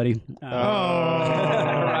got it, buddy.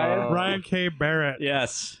 Oh, Ryan K. Barrett.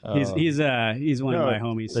 Yes, Oh. he's one No, of my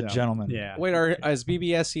homies. the so, gentleman. Yeah. Wait, is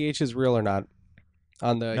BBSCHs real or not?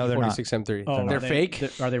 On the No, they're not. 46 M3. Oh, they're are fake.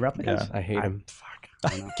 Are they replicas? I hate them.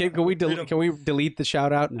 I don't know. Can we delete the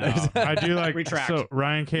shout out? No. I do like Retract. So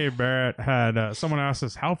Ryan K. Barrett had someone asked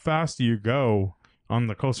us, "How fast do you go on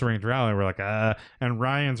the Coastal Range Rally. We're like, and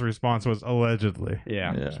Ryan's response was allegedly.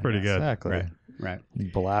 Yeah. It's pretty good. Exactly. Right.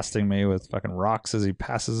 Blasting me with fucking rocks as he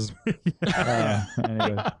passes.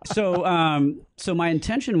 Anyway. So my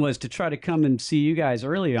intention was to try to come and see you guys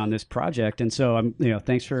early on this project, and so I'm,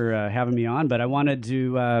 thanks for having me on. But I wanted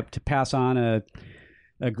to pass on a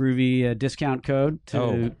groovy discount code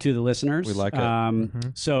to the listeners. We like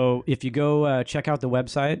it. So if you go check out the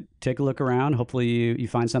website, take a look around. Hopefully you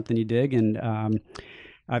find something you dig, and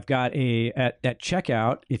I've got at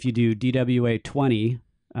checkout, if you do DWA 20.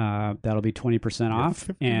 That'll be 20% off,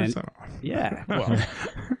 50% and off. yeah, well,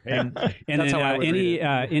 and then how I would read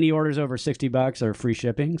any orders over $60 are free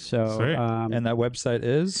shipping. So, Sweet. And that website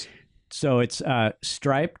is? so it's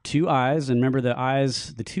Stripe, 2 eyes, and remember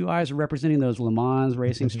the 2 eyes are representing those Le Mans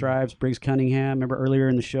racing stripes. Briggs Cunningham. Remember earlier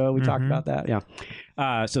in the show we talked about that. Yeah.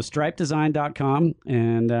 So stripedesign.com,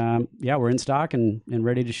 and we're in stock and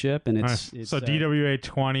ready to ship. And it's So DWA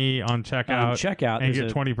 20 on checkout. And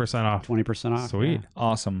there's get 20% off. 20% off. Sweet. Yeah.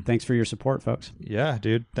 Awesome. Thanks for your support, folks. Yeah,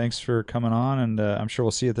 dude. Thanks for coming on, and I'm sure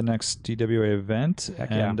we'll see you at the next DWA event. Heck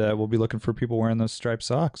yeah. And we'll be looking for people wearing those striped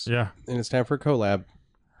socks. Yeah. And it's time for a collab.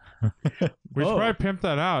 We should probably pimp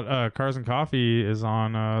that out. Cars and Coffee is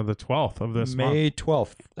on the 12th of this month. May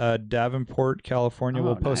 12th, Davenport, California. Oh,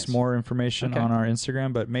 We'll post nice. more information on our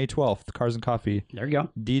Instagram, but May 12th, Cars and Coffee, There you go.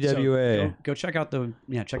 DWA. So go check out the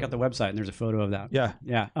website, and there's a photo of that. Yeah.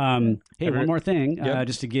 Yeah. Hey, one more thing, Yep.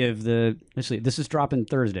 just to give actually, this is dropping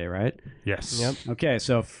Thursday, right? Yes. Yep. Okay,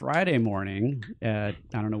 so Friday morning at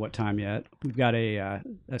I don't know what time yet, we've got a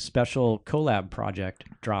special collab project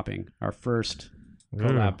dropping. Our first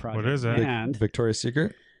collab project. What is it? And Victoria's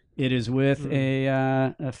Secret. it is with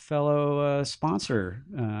a fellow sponsor.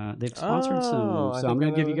 They've sponsored Oh, I so I'm think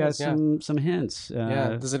going I to give know you what it guys is, some hints.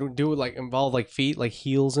 Yeah. Does it involve like feet, like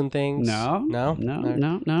heels and things? No.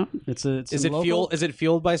 It's Is it fueled? Is it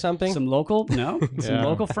fueled by something? Some local, some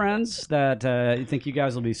local friends that I think you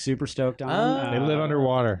guys will be super stoked on. They live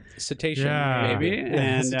underwater. Cetacean, Yeah. maybe,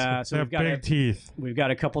 and They so have big teeth. we've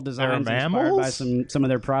got a couple designs They're inspired by mammals? some of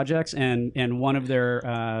their projects, and one of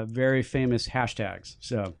their very famous hashtags.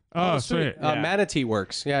 So Oh, sweet. Manatee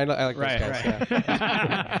works. Yeah, I like those guys.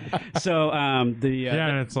 Yeah. so And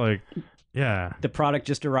it's like, the product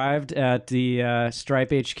just arrived at the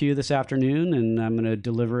Stripe HQ this afternoon, and I'm going to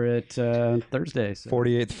deliver it Thursday. So.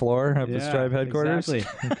 48th floor of the Stripe headquarters.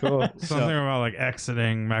 Exactly. Cool. something about like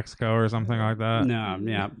exiting Mexico or something like that. No,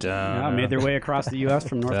 made their way across the U.S.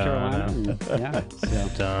 from North Carolina.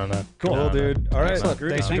 And, Cool, dude. All right. Excellent. Thanks for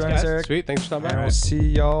Thanks, joining us, guys. Eric. Sweet. Thanks for stopping And by. we'll see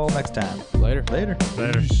y'all next time. Later. Later.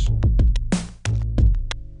 Later.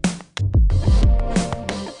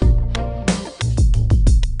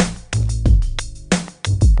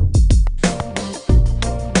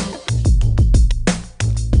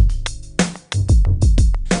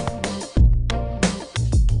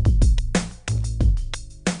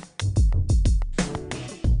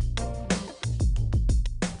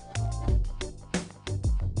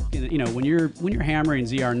 when you're hammering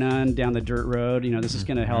ZR None down the dirt road, this is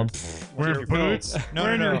going to help. Wearing boots. No,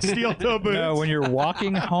 Wearing no. your steel toe boots. No, when you're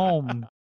walking home